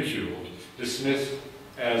literally ridiculed, dismissed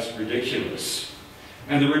as ridiculous.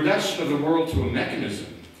 And the reduction of the world to a mechanism,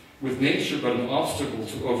 with nature but an obstacle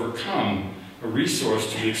to overcome, a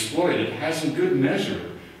resource to be exploited, has in good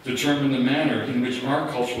measure determined the manner in which our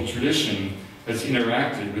cultural tradition has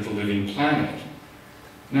interacted with the living planet.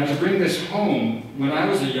 Now, to bring this home, when I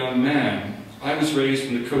was a young man, I was raised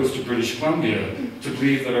on the coast of British Columbia to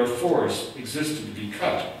believe that our forests existed to be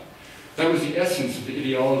cut. That was the essence of the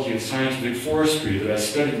ideology of scientific forestry that I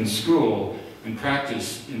studied in school and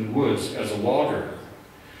practiced in the woods as a logger.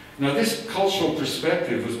 Now, this cultural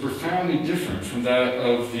perspective was profoundly different from that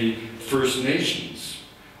of the First Nations.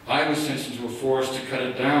 I was sent into a forest to cut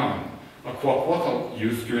it down. A Kwakwaka'wakw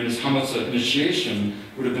youth during his Hamatsa initiation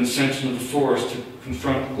would have been sent into the forest to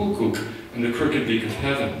confront Hukuk and the crooked beak of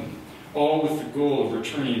heaven, all with the goal of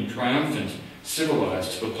returning triumphant,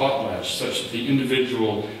 civilized to the potlatch, such that the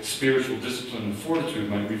individual spiritual discipline and fortitude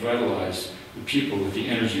might revitalize the people with the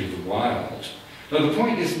energy of the wild. Now, the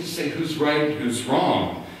point isn't to say who's right and who's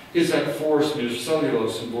wrong. Is that forest made of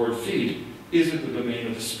cellulose and board feet? Is it the domain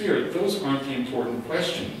of the spirit? Those aren't the important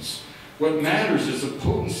questions. What matters is the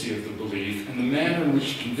potency of the belief and the manner in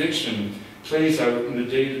which conviction plays out in the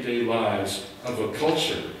day-to-day lives of a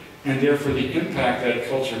culture, and therefore the impact that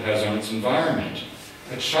culture has on its environment.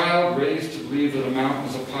 A child raised to believe that a mountain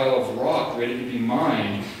is a pile of rock ready to be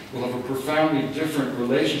mined will have a profoundly different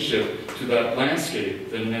relationship to that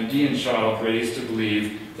landscape than an Andean child raised to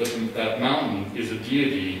believe that that mountain is a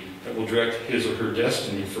deity that will direct his or her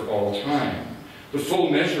destiny for all time. The full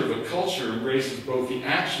measure of a culture embraces both the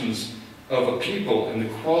actions of a people and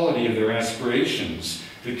the quality of their aspirations,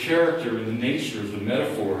 the character and the nature of the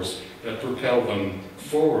metaphors that propel them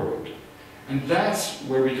forward. And that's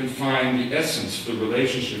where we can find the essence of the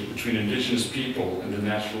relationship between indigenous people and the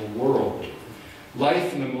natural world.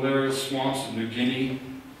 Life in the malarial swamps of New Guinea,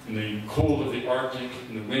 in the cold of the Arctic,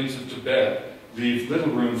 and the winds of Tibet leave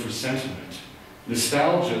little room for sentiment.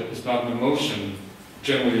 Nostalgia is not an emotion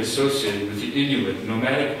generally associated with the Inuit.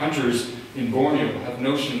 Nomadic hunters in Borneo have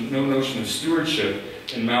no notion of stewardship.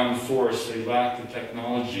 In mountain forests, they lack the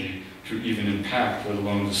technology to even impact, let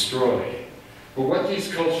alone destroy. But what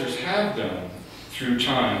these cultures have done through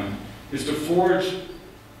time is to forge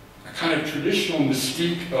a kind of traditional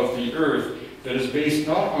mystique of the earth that is based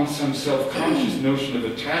not on some self-conscious notion of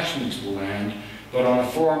attachment to the land, but on a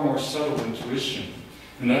far more subtle intuition.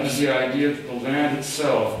 And that is the idea that the land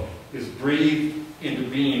itself is breathed into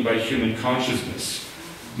being by human consciousness.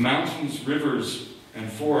 Mountains, rivers, and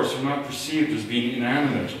forests are not perceived as being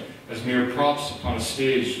inanimate, as mere props upon a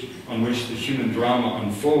stage on which the human drama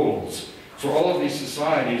unfolds. For all of these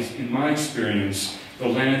societies, in my experience, the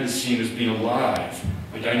land is seen as being alive,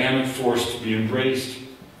 a dynamic force to be embraced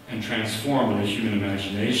and transformed in the human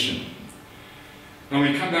imagination. Now,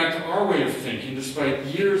 when we come back to our way of thinking, despite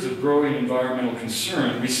years of growing environmental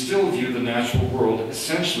concern, we still view the natural world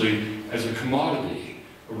essentially as a commodity,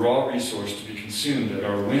 a raw resource to be consumed at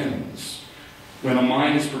our whims. When a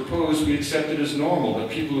mine is proposed, we accept it as normal that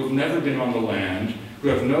people who have never been on the land, who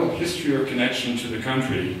have no history or connection to the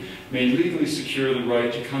country, may legally secure the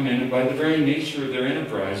right to come in and, by the very nature of their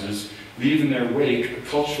enterprises, leave in their wake a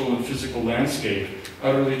cultural and physical landscape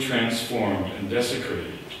utterly transformed and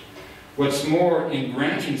desecrated. What's more, in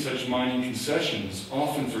granting such mining concessions,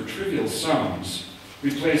 often for trivial sums, we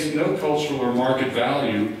place no cultural or market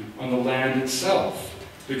value on the land itself.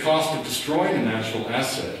 The cost of destroying a natural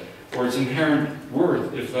asset, or its inherent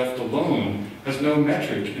worth if left alone, has no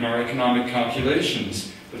metric in our economic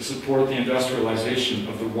calculations that support the industrialization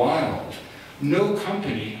of the wild. No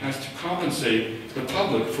company has to compensate the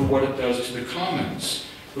public for what it does to the commons,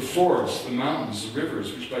 the forests, the mountains, the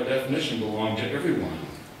rivers, which by definition belong to everyone.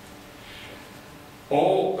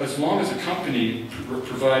 As long as a company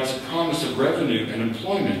provides a promise of revenue and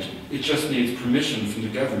employment, it just needs permission from the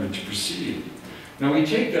government to proceed. Now, we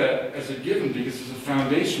take that as a given because it's the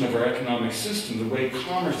foundation of our economic system, the way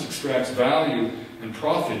commerce extracts value and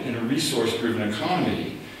profit in a resource-driven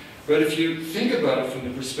economy. But if you think about it from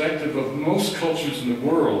the perspective of most cultures in the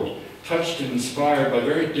world, touched and inspired by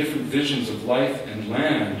very different visions of life and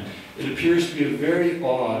land, it appears to be a very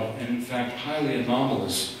odd and, in fact, highly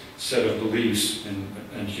anomalous set of beliefs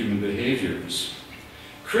and human behaviors.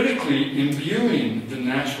 Critically, imbuing the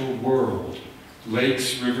natural world,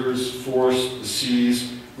 lakes, rivers, forests, the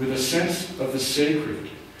seas, with a sense of the sacred,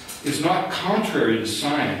 is not contrary to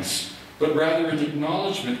science, but rather an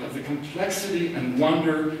acknowledgement of the complexity and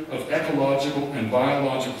wonder of ecological and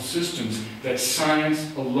biological systems that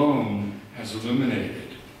science alone has illuminated.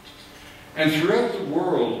 And throughout the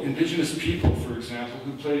world, indigenous people, for example,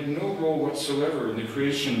 who played no role whatsoever in the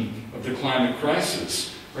creation of the climate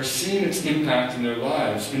crisis, are seeing its impact in their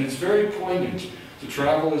lives. And it's very poignant to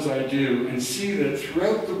travel as I do and see that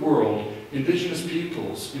throughout the world, indigenous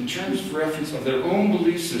peoples, in terms of reference of their own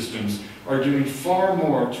belief systems, are doing far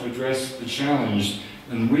more to address the challenge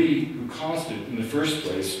than we, who caused it in the first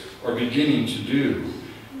place, are beginning to do.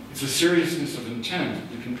 It's a seriousness of intent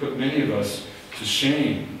that can put many of us to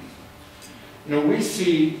shame. You know, we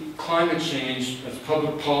see climate change as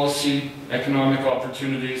public policy, economic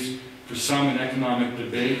opportunities, for some an economic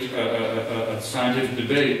debate, a scientific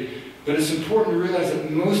debate, but it's important to realize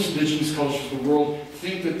that most indigenous cultures of the world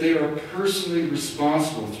think that they are personally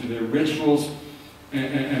responsible through their rituals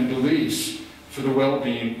and beliefs for the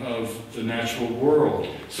well-being of the natural world.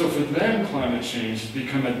 So for them, climate change has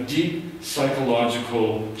become a deep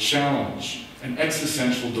psychological challenge, an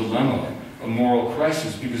existential dilemma, a moral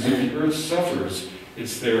crisis, because if the earth suffers,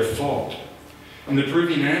 it's their fault. In the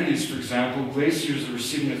Peruvian Andes, for example, glaciers are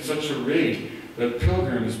receding at such a rate that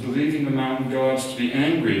pilgrims, believing the mountain gods to be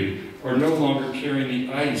angry, are no longer carrying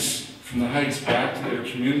the ice from the heights back to their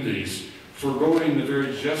communities, foregoing the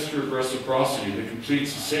very gesture of reciprocity that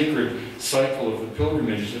completes the sacred cycle of the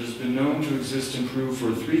pilgrimage that has been known to exist in Peru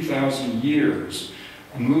for 3,000 years,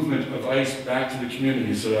 a movement of ice back to the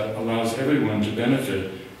communities that allows everyone to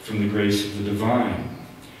benefit from the grace of the divine.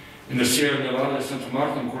 In the Sierra Nevada de Santa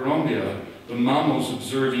Marta in Colombia, the Mamos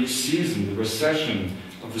observe each season the recession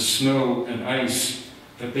of the snow and ice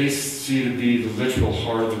that they see to be the literal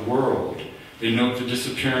heart of the world. They note the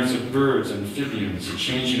disappearance of birds, amphibians, a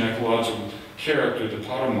changing ecological character of the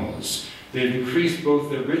paramos. They've increased both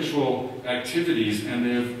their ritual activities and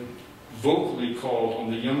they have vocally called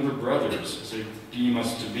on the younger brothers, as they deem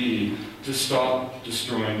us to be, to stop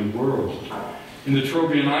destroying the world. In the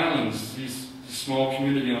Trobriand Islands, this small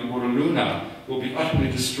community on Boroluna will be utterly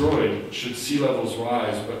destroyed should sea levels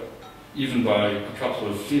rise, but even by a couple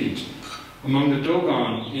of feet. Among the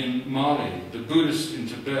Dogon in Mali, the Buddhists in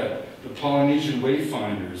Tibet, the Polynesian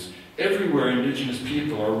wayfinders, everywhere indigenous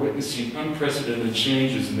people are witnessing unprecedented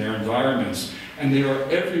changes in their environments, and they are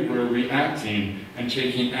everywhere reacting and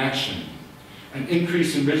taking action. An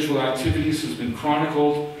increase in ritual activities has been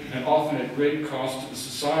chronicled, and often at great cost to the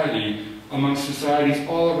society, among societies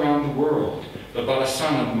all around the world. The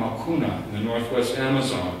Balasana Makuna in the northwest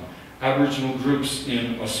Amazon, Aboriginal groups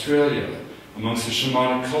in Australia, amongst the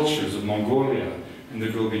shamanic cultures of Mongolia and the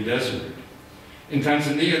Gobi Desert. In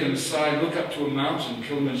Tanzania, the Maasai look up to a mountain,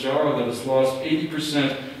 Kilimanjaro, that has lost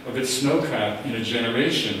 80% of its snowcap in a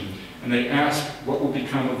generation, and they ask what will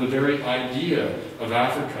become of the very idea of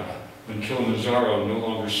Africa when Kilimanjaro no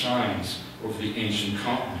longer shines over the ancient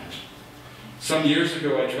continent. Some years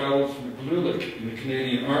ago, I traveled from Iqaluit in the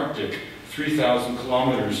Canadian Arctic 3,000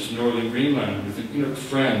 kilometers to northern Greenland with an Inuk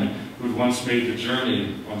friend who had once made the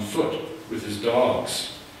journey on foot with his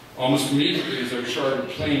dogs. Almost immediately as our chartered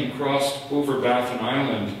plane crossed over Baffin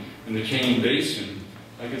Island in the Canaan Basin,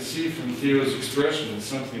 I could see from Theo's expression that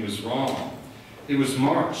something was wrong. It was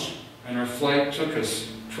March, and our flight took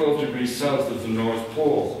us 12 degrees south of the North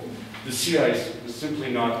Pole. The sea ice was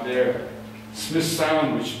simply not there. Smith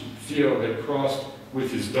Sound, which Theo had crossed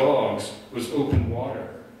with his dogs, was open water.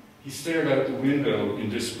 He stared out the window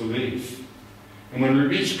in disbelief. And when we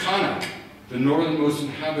reached Kanak, the northernmost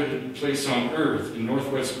inhabited place on Earth in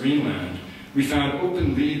northwest Greenland, we found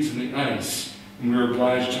open leads in the ice, and we were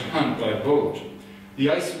obliged to hunt by boat.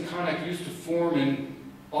 The ice in Kanak used to form in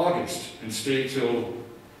August and stay till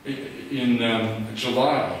in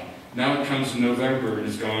July. Now it comes in November and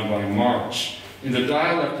is gone by March. In the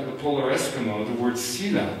dialect of the polar Eskimo, the word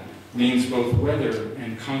sila means both weather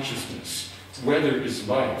and consciousness. Weather is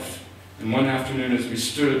life. And one afternoon as we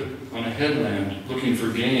stood on a headland looking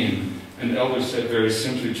for game, an elder said very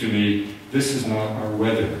simply to me, "This is not our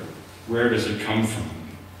weather. Where does it come from?"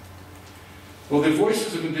 Well, the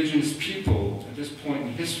voices of indigenous people at this point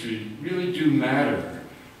in history really do matter,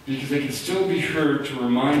 because they can still be heard to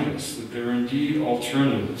remind us that there are indeed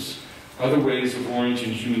alternatives, other ways of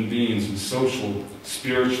orienting human beings in social,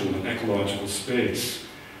 spiritual, and ecological space.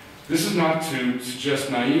 This is not to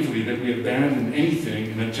suggest naively that we abandon anything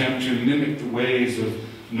in an attempt to mimic the ways of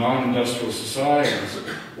non-industrial societies,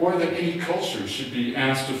 or that any culture should be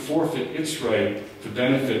asked to forfeit its right to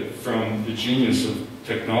benefit from the genius of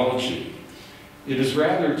technology. It is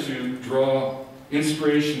rather to draw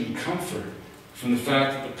inspiration and comfort from the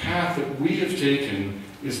fact that the path that we have taken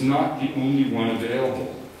is not the only one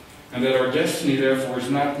available, and that our destiny, therefore, is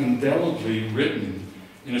not indelibly written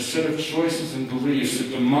in a set of choices and beliefs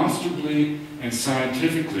that demonstrably and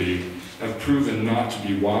scientifically have proven not to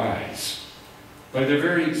be wise. By their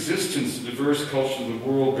very existence, the diverse cultures of the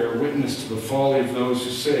world bear witness to the folly of those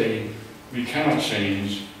who say we cannot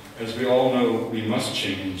change, as we all know we must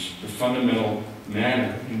change, the fundamental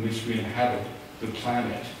manner in which we inhabit the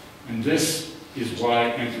planet. And this is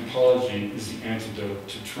why anthropology is the antidote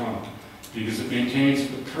to Trump, because it maintains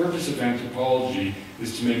that the purpose of anthropology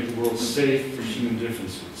is to make the world safe for human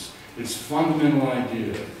differences. Its fundamental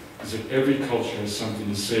idea is that every culture has something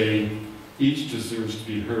to say, each deserves to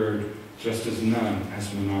be heard, just as none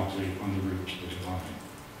has a monopoly on the route to the divine.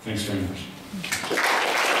 Thanks very much.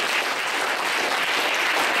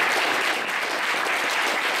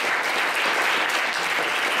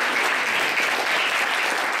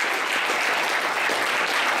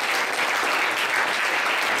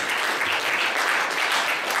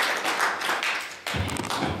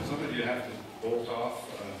 Some of you have to bolt off,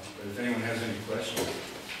 but if anyone has any questions.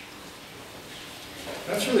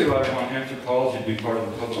 That's really why I want anthropology to be part of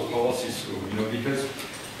the public policy school, because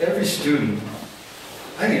every student,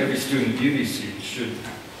 I think every student at UBC should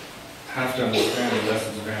have to understand the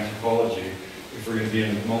lessons of anthropology if we're going to be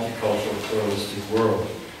in a multicultural, pluralistic world.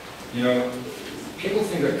 People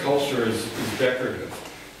think that culture is decorative,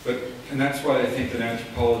 and that's why I think that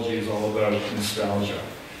anthropology is all about nostalgia.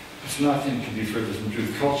 It's nothing can be further from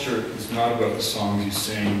truth. Culture is not about the songs you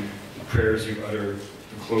sing, the prayers you utter,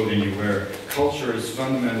 the clothing you wear. Culture is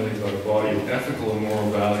fundamentally about a body of ethical and moral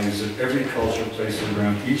values that every culture places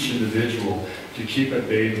around each individual to keep at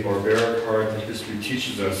bay the barbaric heart that history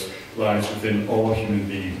teaches us lies within all human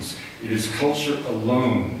beings. It is culture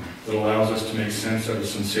alone that allows us to make sense out of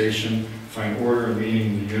sensation, find order and meaning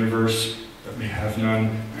in the universe that may have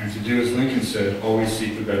none, and to do as Lincoln said, always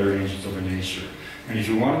seek the better angels of our nature. And if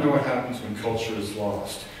you want to know what happens when culture is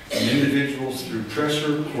lost, when individuals through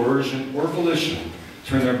pressure, coercion, or volition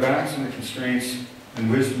turn their backs on the constraints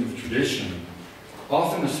and wisdom of tradition,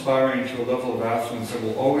 often aspiring to a level of affluence that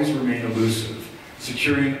will always remain elusive,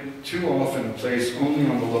 securing too often a place only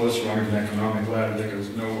on the lowest rung of an economic ladder that goes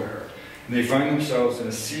nowhere. And they find themselves in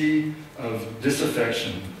a sea of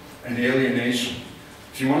disaffection and alienation.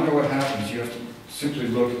 If you want to know what happens, you have to simply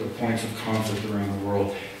look at the points of conflict around the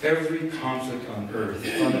world. Every conflict on earth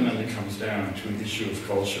fundamentally comes down to an issue of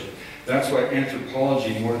culture. That's why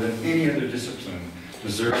anthropology, more than any other discipline,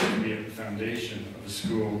 deserves to be at the foundation of a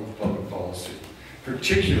school of public policy,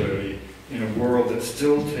 particularly in a world that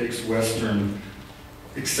still takes Western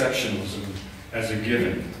exceptionalism as a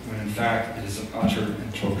given, when in fact it is an utter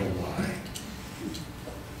and total lie.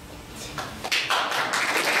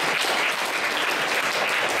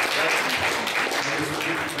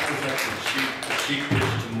 Cheap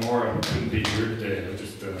pitch to Maura, who couldn't be here today. I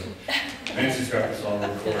just, Nancy's got this all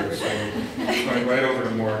recorded, so I'm going right over to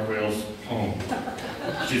Maura Quayle's home.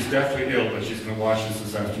 She's deathly ill, but she's going to watch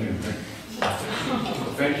this afternoon.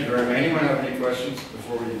 Thank you very much. Anyone have any questions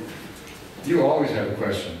before we? You always have a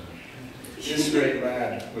question. This great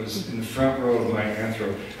lad was in the front row of my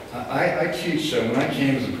anthro. I teach, when I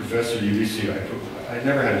came as a professor at UBC, I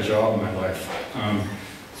never had a job in my life.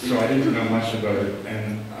 So I didn't know much about it,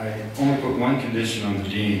 and I only put one condition on the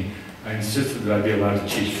dean. I insisted that I be allowed to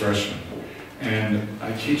teach freshmen. And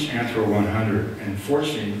I teach Anthro 100, and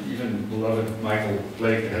fortunately, even beloved Michael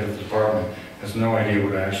Blake, the head of the department, has no idea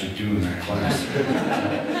what I actually do in that class.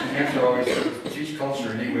 Anthro always says, teach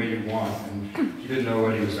culture any way you want, and he didn't know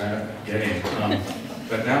what he was getting.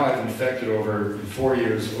 But now I've infected in 4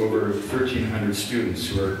 years, over 1,300 students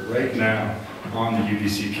who are right now on the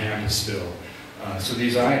UBC campus still. So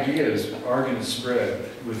these ideas are going to spread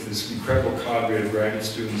with this incredible cadre of graduate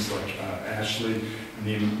students like Ashley and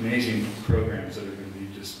the amazing programs that are going to be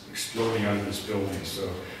just exploding out of this building. So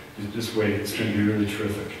just wait, it's going to be really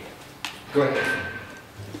terrific. Go ahead.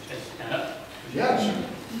 Just stand up? Yeah, sure.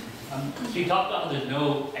 So you talked about how there's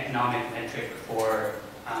no economic metric for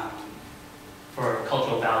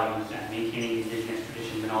cultural values and maintaining indigenous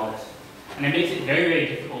traditions and all this. And it makes it very, very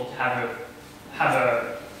difficult to have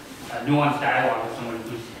a nuanced dialogue with someone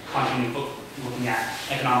who's constantly looking at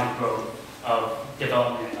economic growth, of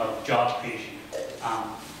development, of job creation.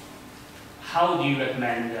 How do you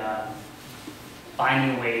recommend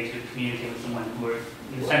finding a way to communicate with someone who are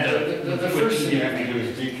in the center? The first thing you have to do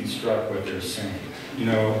is deconstruct what they're saying. You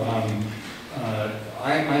know,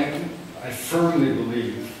 I firmly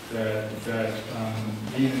believe that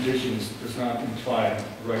being indigenous does not imply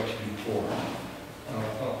the right to be poor.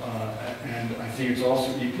 And I think it's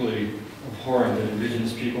also equally abhorrent that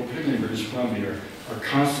indigenous people, particularly in British Columbia, are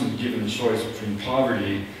constantly given a choice between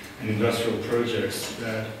poverty and industrial projects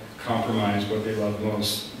that compromise what they love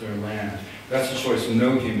most, their land. That's a choice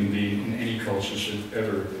no human being in any culture should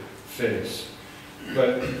ever face.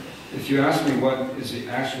 But if you ask me what is the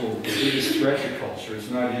actual biggest threat to culture,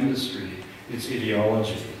 it's not industry, it's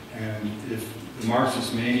ideology. And if the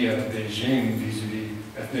Marxist mania of Beijing vis-a-vis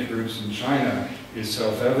ethnic groups in China is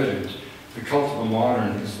self-evident, the cult of the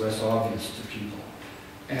modern is less obvious to people.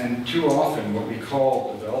 And too often what we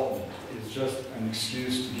call development is just an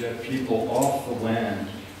excuse to get people off the land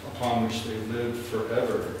upon which they lived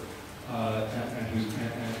forever,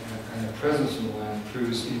 and a presence in the land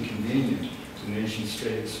proves inconvenient to nation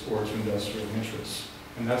states or to industrial interests.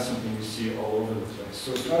 And that's something we see all over the place.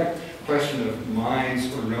 So it's not a question of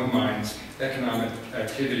mines or no mines, economic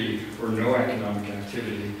activity or no economic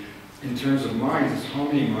activity. In terms of mines, it's how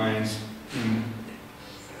many mines,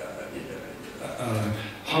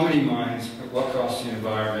 at what cost to the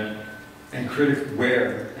environment, and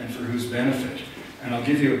where and for whose benefit. And I'll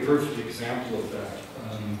give you a perfect example of that.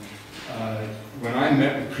 When I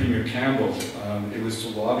met with Premier Campbell, it was to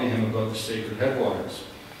lobby him about the sacred headwaters.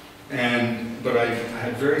 But I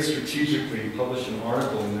had very strategically published an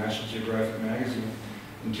article in National Geographic magazine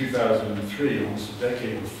in 2003, almost a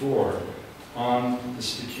decade before, on the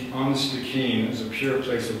Stikine as a pure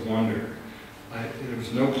place of wonder. There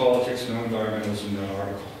was no politics, no environmentalism in that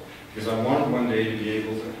article, because I wanted one day to be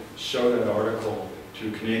able to show that article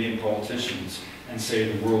to Canadian politicians and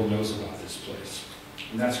say the world knows about this place.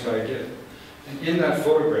 And that's what I did. And in that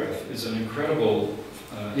photograph is an incredible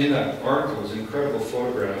in that article is an incredible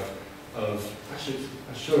photograph of, actually,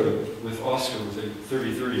 I showed it with Oscar with a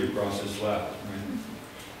 30-30 across his lap.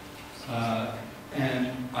 Right?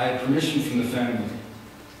 And I had permission from the family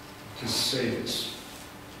to say this.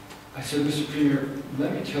 I said, Mr. Premier,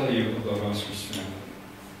 let me tell you about Oscar's family.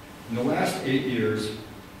 In the last 8 years,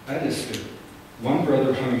 at Iskut, one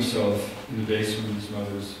brother hung himself in the basement of his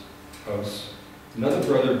mother's house. Another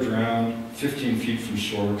brother drowned 15 feet from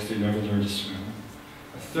shore because they never learned to swim.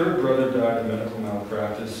 A third brother died of medical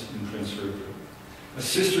malpractice in Prince Rupert. A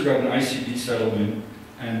sister got an ICB settlement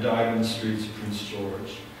and died on the streets of Prince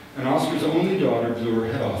George. And Oscar's only daughter blew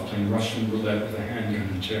her head off playing Russian roulette with a handgun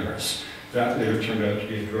in terrace. That later turned out to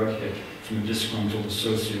be a drug hit from a disgruntled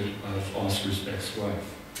associate of Oscar's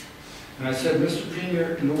ex-wife. And I said, Mr.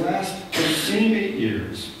 Premier, in the same 8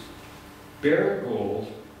 years, Barrick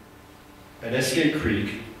Gold at Eskate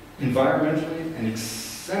Creek, environmentally an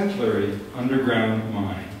exemplary underground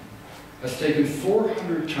mine, has taken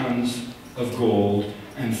 400 tons of gold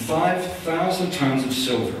and 5,000 tons of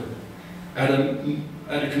silver at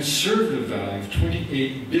a conservative value of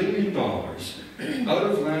 $28 billion out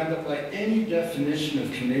of land that by any definition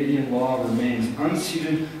of Canadian law remains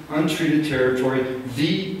unceded, untreated territory,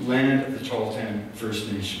 the land of the Tahltan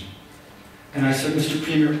First Nation. And I said, Mr.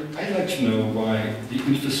 Premier, I'd like to know why the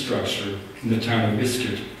infrastructure in the town of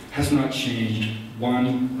Iskut has not changed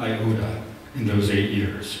one iota in those 8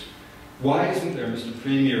 years. Why isn't there, Mr.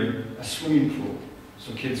 Premier, a swimming pool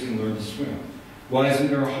so kids can learn to swim? Why isn't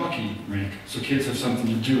there a hockey rink so kids have something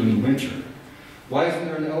to do in the winter? Why isn't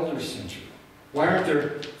there an elder center? Why aren't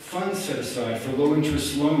there funds set aside for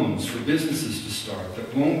low-interest loans for businesses to start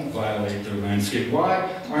that won't violate their landscape?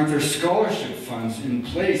 Why aren't there scholarship funds in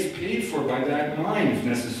place, paid for by that mine if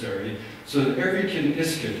necessary, so that every kid in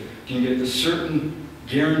Iskut can get the certain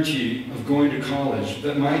guarantee of going to college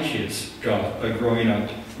that my kids got by growing up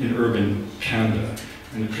in urban Canada?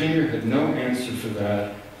 And the Premier had no answer for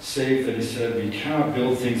that, save that he said, we cannot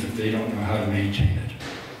build things if they don't know how to maintain it.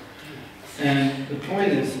 And the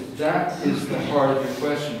point is, that is the heart of the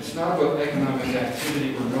question. It's not about economic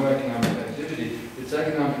activity or no economic activity. It's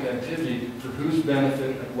economic activity for whose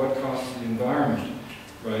benefit at what cost to the environment,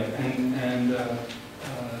 right? And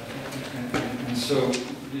so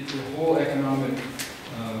the whole economic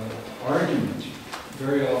argument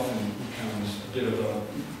very often becomes a bit of a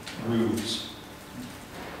ruse.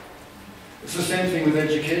 It's the same thing with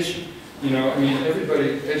education. You know, I mean,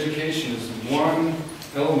 education is one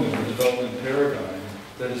element of the development paradigm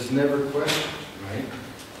that is never questioned, right?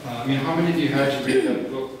 I mean, how many of you had to read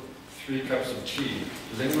that book, 3 Cups of Tea?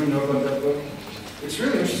 Does anyone know about that book? It's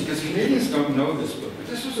really interesting because Canadians don't know this book, but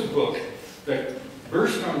this was a book that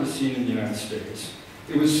burst on the scene in the United States.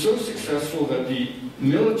 It was so successful that the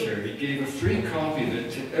military gave a free copy of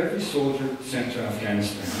it to every soldier sent to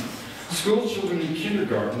Afghanistan. School children in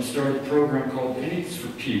kindergarten started a program called Pennies for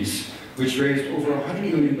Peace, which raised over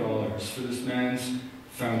 $100 million for this man's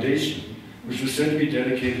foundation, which was said to be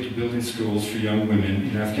dedicated to building schools for young women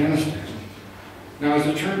in Afghanistan. Now, as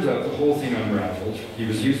it turns out, the whole thing unraveled. He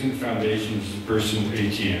was using the foundation as his personal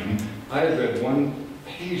ATM. I had read 1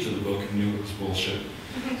 page of the book and knew it was bullshit.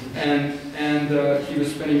 And he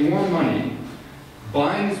was spending more money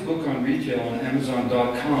buying his book on retail on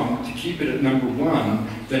Amazon.com to keep it at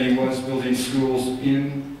 #1 than he was building schools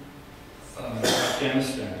in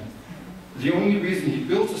Afghanistan. The only reason he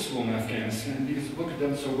built a school in Afghanistan because the book had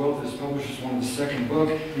done so well that his publishers wanted a second book,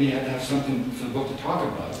 and he had to have something for the book to talk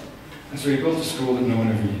about. And so he built a school that no one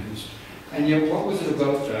ever used. And yet, what was it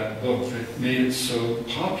about that book that made it so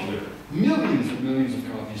popular? Millions and millions of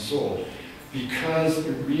copies sold. Because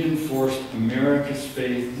it reinforced America's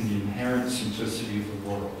faith in the inherent simplicity of the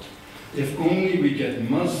world. If only we get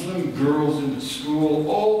Muslim girls into school,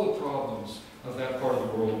 all the problems of that part of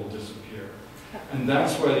the world will disappear. And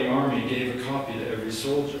that's why the Army gave a copy to every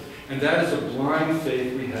soldier. And that is a blind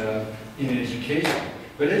faith we have in education.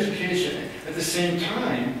 But education, at the same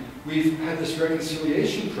time, we've had this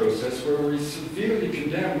reconciliation process where we severely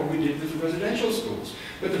condemn what we did with the residential schools.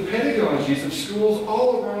 But the pedagogies of schools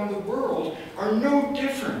all around the world are no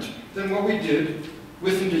different than what we did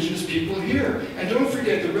with Indigenous people here. And don't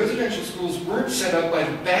forget, the residential schools weren't set up by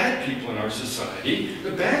the bad people in our society.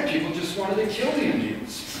 The bad people just wanted to kill the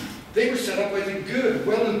Indians. They were set up by the good,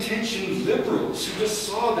 well-intentioned liberals who just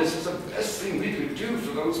saw this as the best thing we could do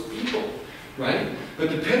for those people, right? But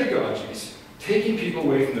the pedagogies, taking people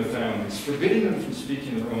away from their families, forbidding them from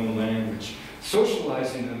speaking their own language,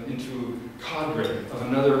 socializing them into cadre of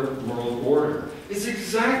another world order, is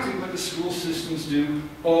exactly what the school systems do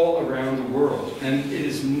all around the world, and it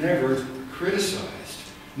is never criticized.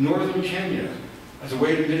 Northern Kenya, As a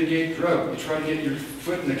way to mitigate drought, you try to get your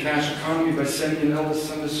foot in the cash economy by sending an eldest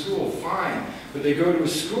son to school, fine. But they go to a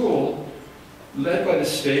school led by the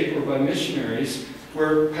state or by missionaries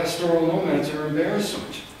where pastoral nomads are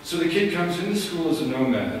embarrassment. So the kid comes into school as a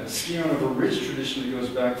nomad, a scion of a rich tradition that goes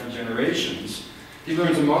back for generations. He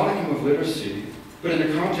learns a modicum of literacy, but in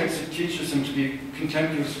the context it teaches him to be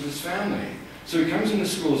contemptuous of his family. So he comes into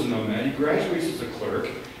school as a nomad, he graduates as a clerk,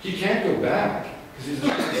 he can't go back, because he's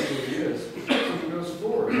ashamed of who he is. So he goes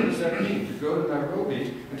forward. What does that mean? To go to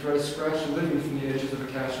Nairobi and try to scratch a living from the edges of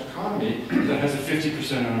a cash economy that has a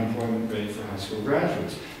 50% unemployment rate for high school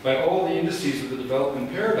graduates. By all the indices of the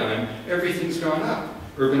development paradigm, everything's gone up.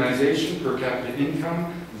 Urbanization, per capita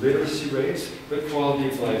income, literacy rates, but quality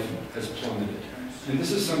of life has plummeted. And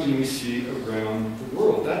this is something we see around the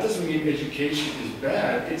world. That doesn't mean education is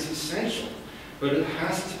bad, it's essential. But it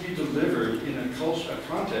has to be delivered in a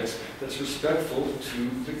context that's respectful to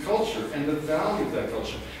the culture and the value of that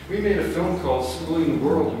culture. We made a film called Schooling the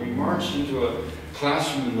World, and we marched into a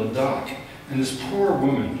classroom in Ladakh, and this poor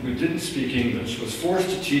woman who didn't speak English was forced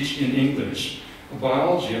to teach in English a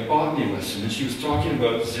biology, a botany lesson, and she was talking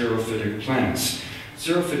about xerophytic plants.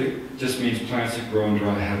 Xerophytic just means plants that grow in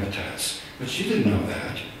dry habitats. But she didn't know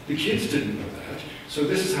that. The kids didn't know that. So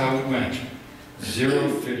this is how it went.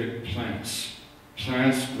 Xerophytic plants.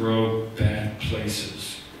 Plants grow bad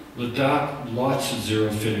places. Ladakh, lots of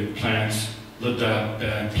xerophytic plants. Ladakh,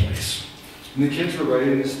 bad place. And the kids were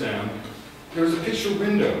writing this down. There was a picture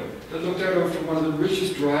window that looked out over one of the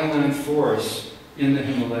richest dryland forests in the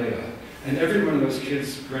Himalaya. And every one of those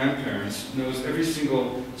kids' grandparents knows every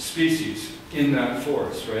single species in that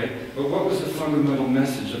forest, right? But what was the fundamental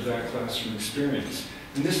message of that classroom experience?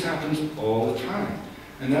 And this happens all the time.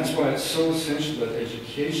 And that's why it's so essential that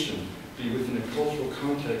education be within a cultural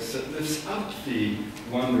context that lifts up the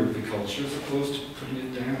wonder of the culture as opposed to putting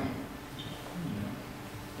it down.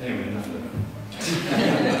 Anyway, enough of that.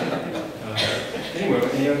 Anyway,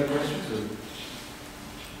 any other questions? Or?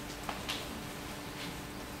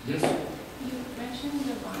 Yes? You mentioned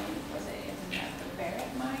the mine, isn't that the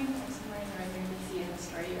Barrett mine or somewhere in northern BC in the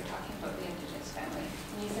story you were talking about the Indigenous family?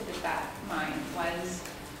 And you said that mine was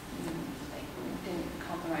didn't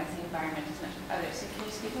compromise the environment as much as others. So can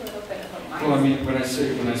you speak a little bit about mines? Well, I mean, when I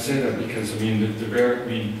say that, because I mean the Barrett, I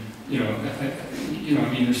mean,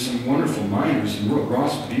 there's some wonderful miners, and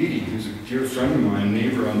Ross Beatty, who's a dear friend of mine,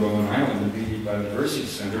 neighbor on Bowen Island, the Beatty Biodiversity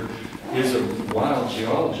Center, is a wild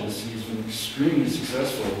geologist, and he's been extremely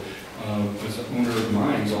successful as an owner of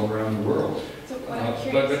mines all around the world. So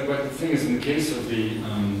but the thing is, in the case of the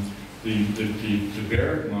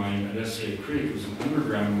Barrett mine at Escape Creek, it was an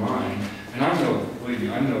underground mine, and believe me,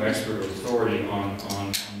 I'm no expert or authority on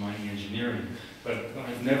mining engineering, but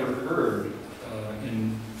I've never heard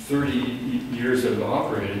in 30 years that I've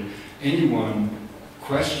operated anyone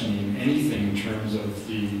questioning anything in terms of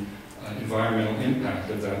the environmental impact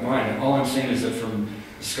of that mine. And all I'm saying is that from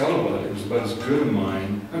scuttlebutt, it was about as good a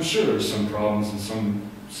mine. I'm sure there were some problems, and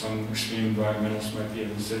some extreme environmentalists might be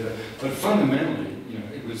able to say that, but fundamentally,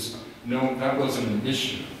 it was that wasn't an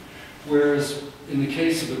issue. Whereas in the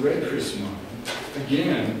case of the Red Chris mine,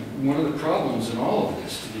 again, one of the problems in all of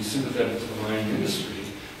this, to be sympathetic to the mining industry,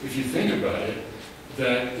 if you think about it,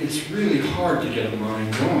 that it's really hard to get a mine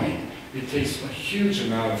going. It takes a huge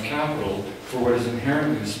amount of capital for what is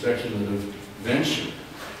inherently a speculative venture.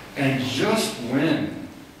 And just when,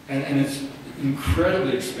 and it's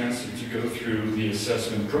incredibly expensive to go through the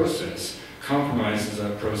assessment process, compromises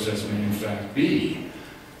that process may in fact be.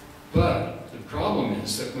 But the problem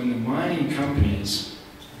is that when the mining companies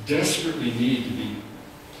desperately need to be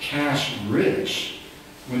cash rich,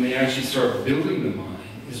 when they actually start building the mine,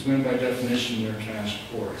 is when by definition they're cash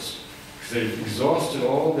poorest. Because they've exhausted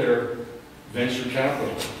all their venture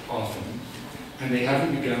capital often, and they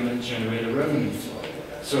haven't begun to generate a revenue flow.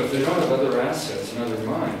 So if they don't have other assets and other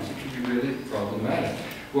mines, it can be really problematic.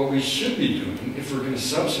 What we should be doing, if we're going to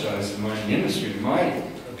subsidize the mining industry, in my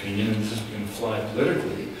opinion, and this is going to fly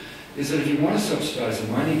politically, is that if you want to subsidize a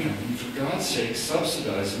mining company, for God's sake,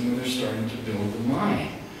 subsidize them when they're starting to build the mine.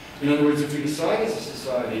 In other words, if we decide as a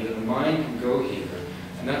society that a mine can go here,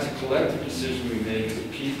 and that's a collective decision we make as a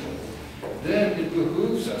people, then it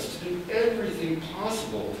behooves us to do everything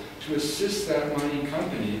possible to assist that mining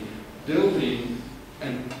company building,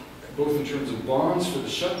 and both in terms of bonds for the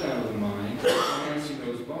shutdown of the mine, financing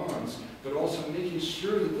those bonds, but also making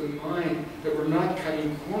sure that the mine, that we're not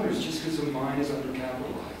cutting corners just because the mine is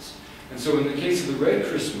undercapitalized. And so in the case of the Red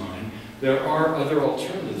Chris mine, there are other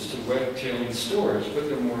alternatives to wet tailing storage, but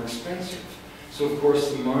they're more expensive. So of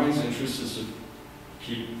course the mine's interest is to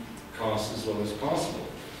keep costs as low as possible.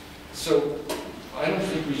 So I don't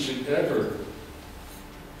think we should ever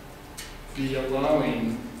be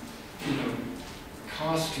allowing,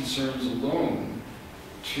 cost concerns alone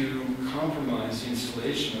to compromise the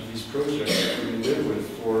installation of these projects that we're going to live with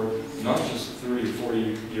for not just a 30 or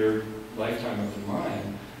 40-year lifetime of the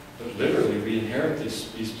mine, but literally we inherit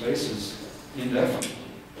these places indefinitely.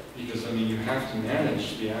 Because, you have to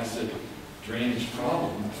manage the acid drainage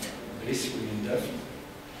problem basically indefinitely.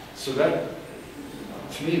 So that,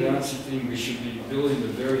 to me, that's the thing. We should be building the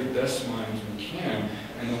very best mines we can,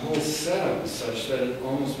 and the whole setup is such that it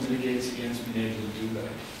almost mitigates against being able to do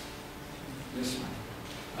that. Yes,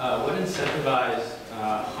 ma'am. What incentivized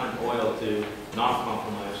Hunt Oil to not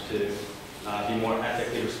compromise, to be more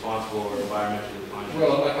ethically responsible or environmentally conscious?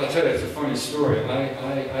 Well, I'll tell you, it's a funny story. I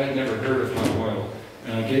had never heard of Hunt Oil,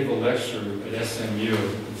 and I gave a lecture at SMU, a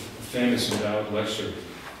famous endowed lecture,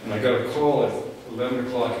 and I got a call at 11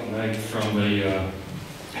 o'clock at night from the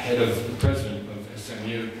head of the president of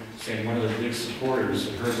SMU saying one of their big supporters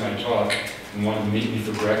had heard my talk and wanted to meet me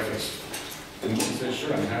for breakfast. And he said,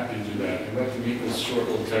 sure, I'm happy to do that. I went to meet this short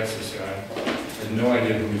little Texas guy. I had no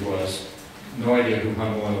idea who he was, no idea who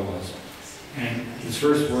Hunt Oil was. And his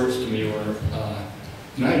first words to me were,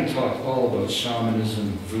 and I had talked all about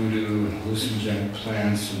shamanism, voodoo, and hallucinogenic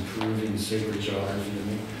plants, and Peruvian sacred geography.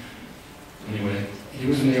 Anyway, he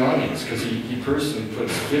was in the audience because he personally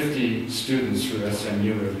puts 50 students through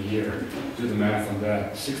SMU every year. Do the math on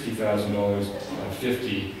that. $60,000,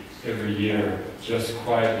 50 every year, just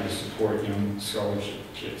quietly to support young scholarship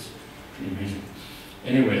kids. Pretty amazing.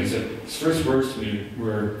 Anyway, his first words to me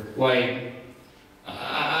were, why,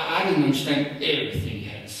 I didn't understand everything you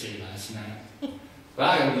had to say last night. But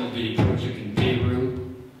I got a little bitty project in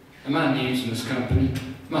Peru, and my name's in this company,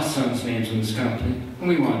 my son's name's in this company, and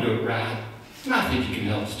we want to do it right. And I think you can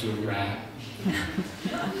help us do it right.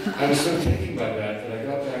 I was so taken by that I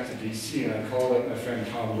got back to DC and I called up my friend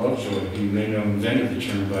Tom Lovejoy, who you may know invented the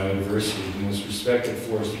term biodiversity, the most respected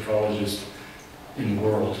forest ecologist in the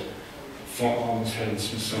world, almost head of the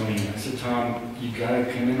Smithsonian. I said, Tom, you got to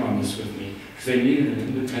come in on this with me, because they needed an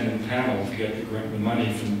independent panel to get the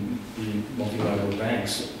money from the multilateral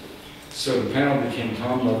banks. So the panel became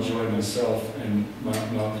Tom Lovejoy, myself, and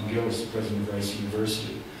Malcolm Gillis, the president of Rice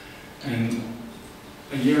University. And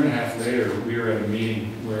a year and a half later, we were at a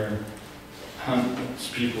meeting where Hunt's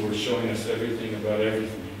people were showing us everything about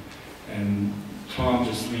everything. And Tom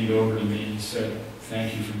just leaned over to me and he said,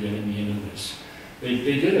 thank you for getting me into this. They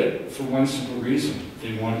did it for one simple reason.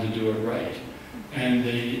 They wanted to do it right. And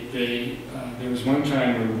there was one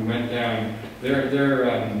time where we went down, their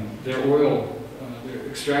oil, their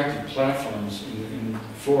extracted platforms in the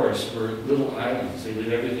forest were little islands. They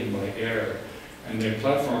did everything by air. And their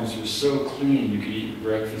platforms were so clean you could eat your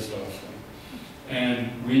breakfast off them.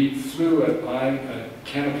 And we flew at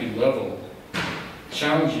canopy level,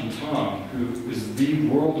 challenging Tom, who is the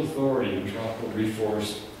world authority in tropical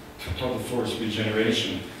forest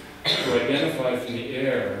regeneration, to identify from the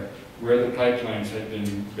air where the pipelines had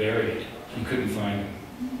been buried. He couldn't find them.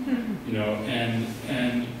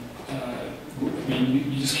 I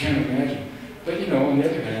mean, you just can't imagine. But, on the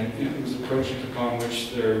other hand, it was a project upon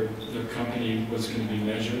which their company was going to be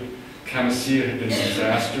measured. Camisea had been a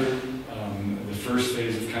disaster, the first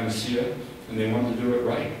phase of Camisea, and they wanted to do it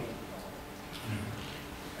right.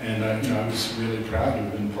 And I was really proud to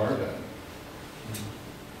have been part of that.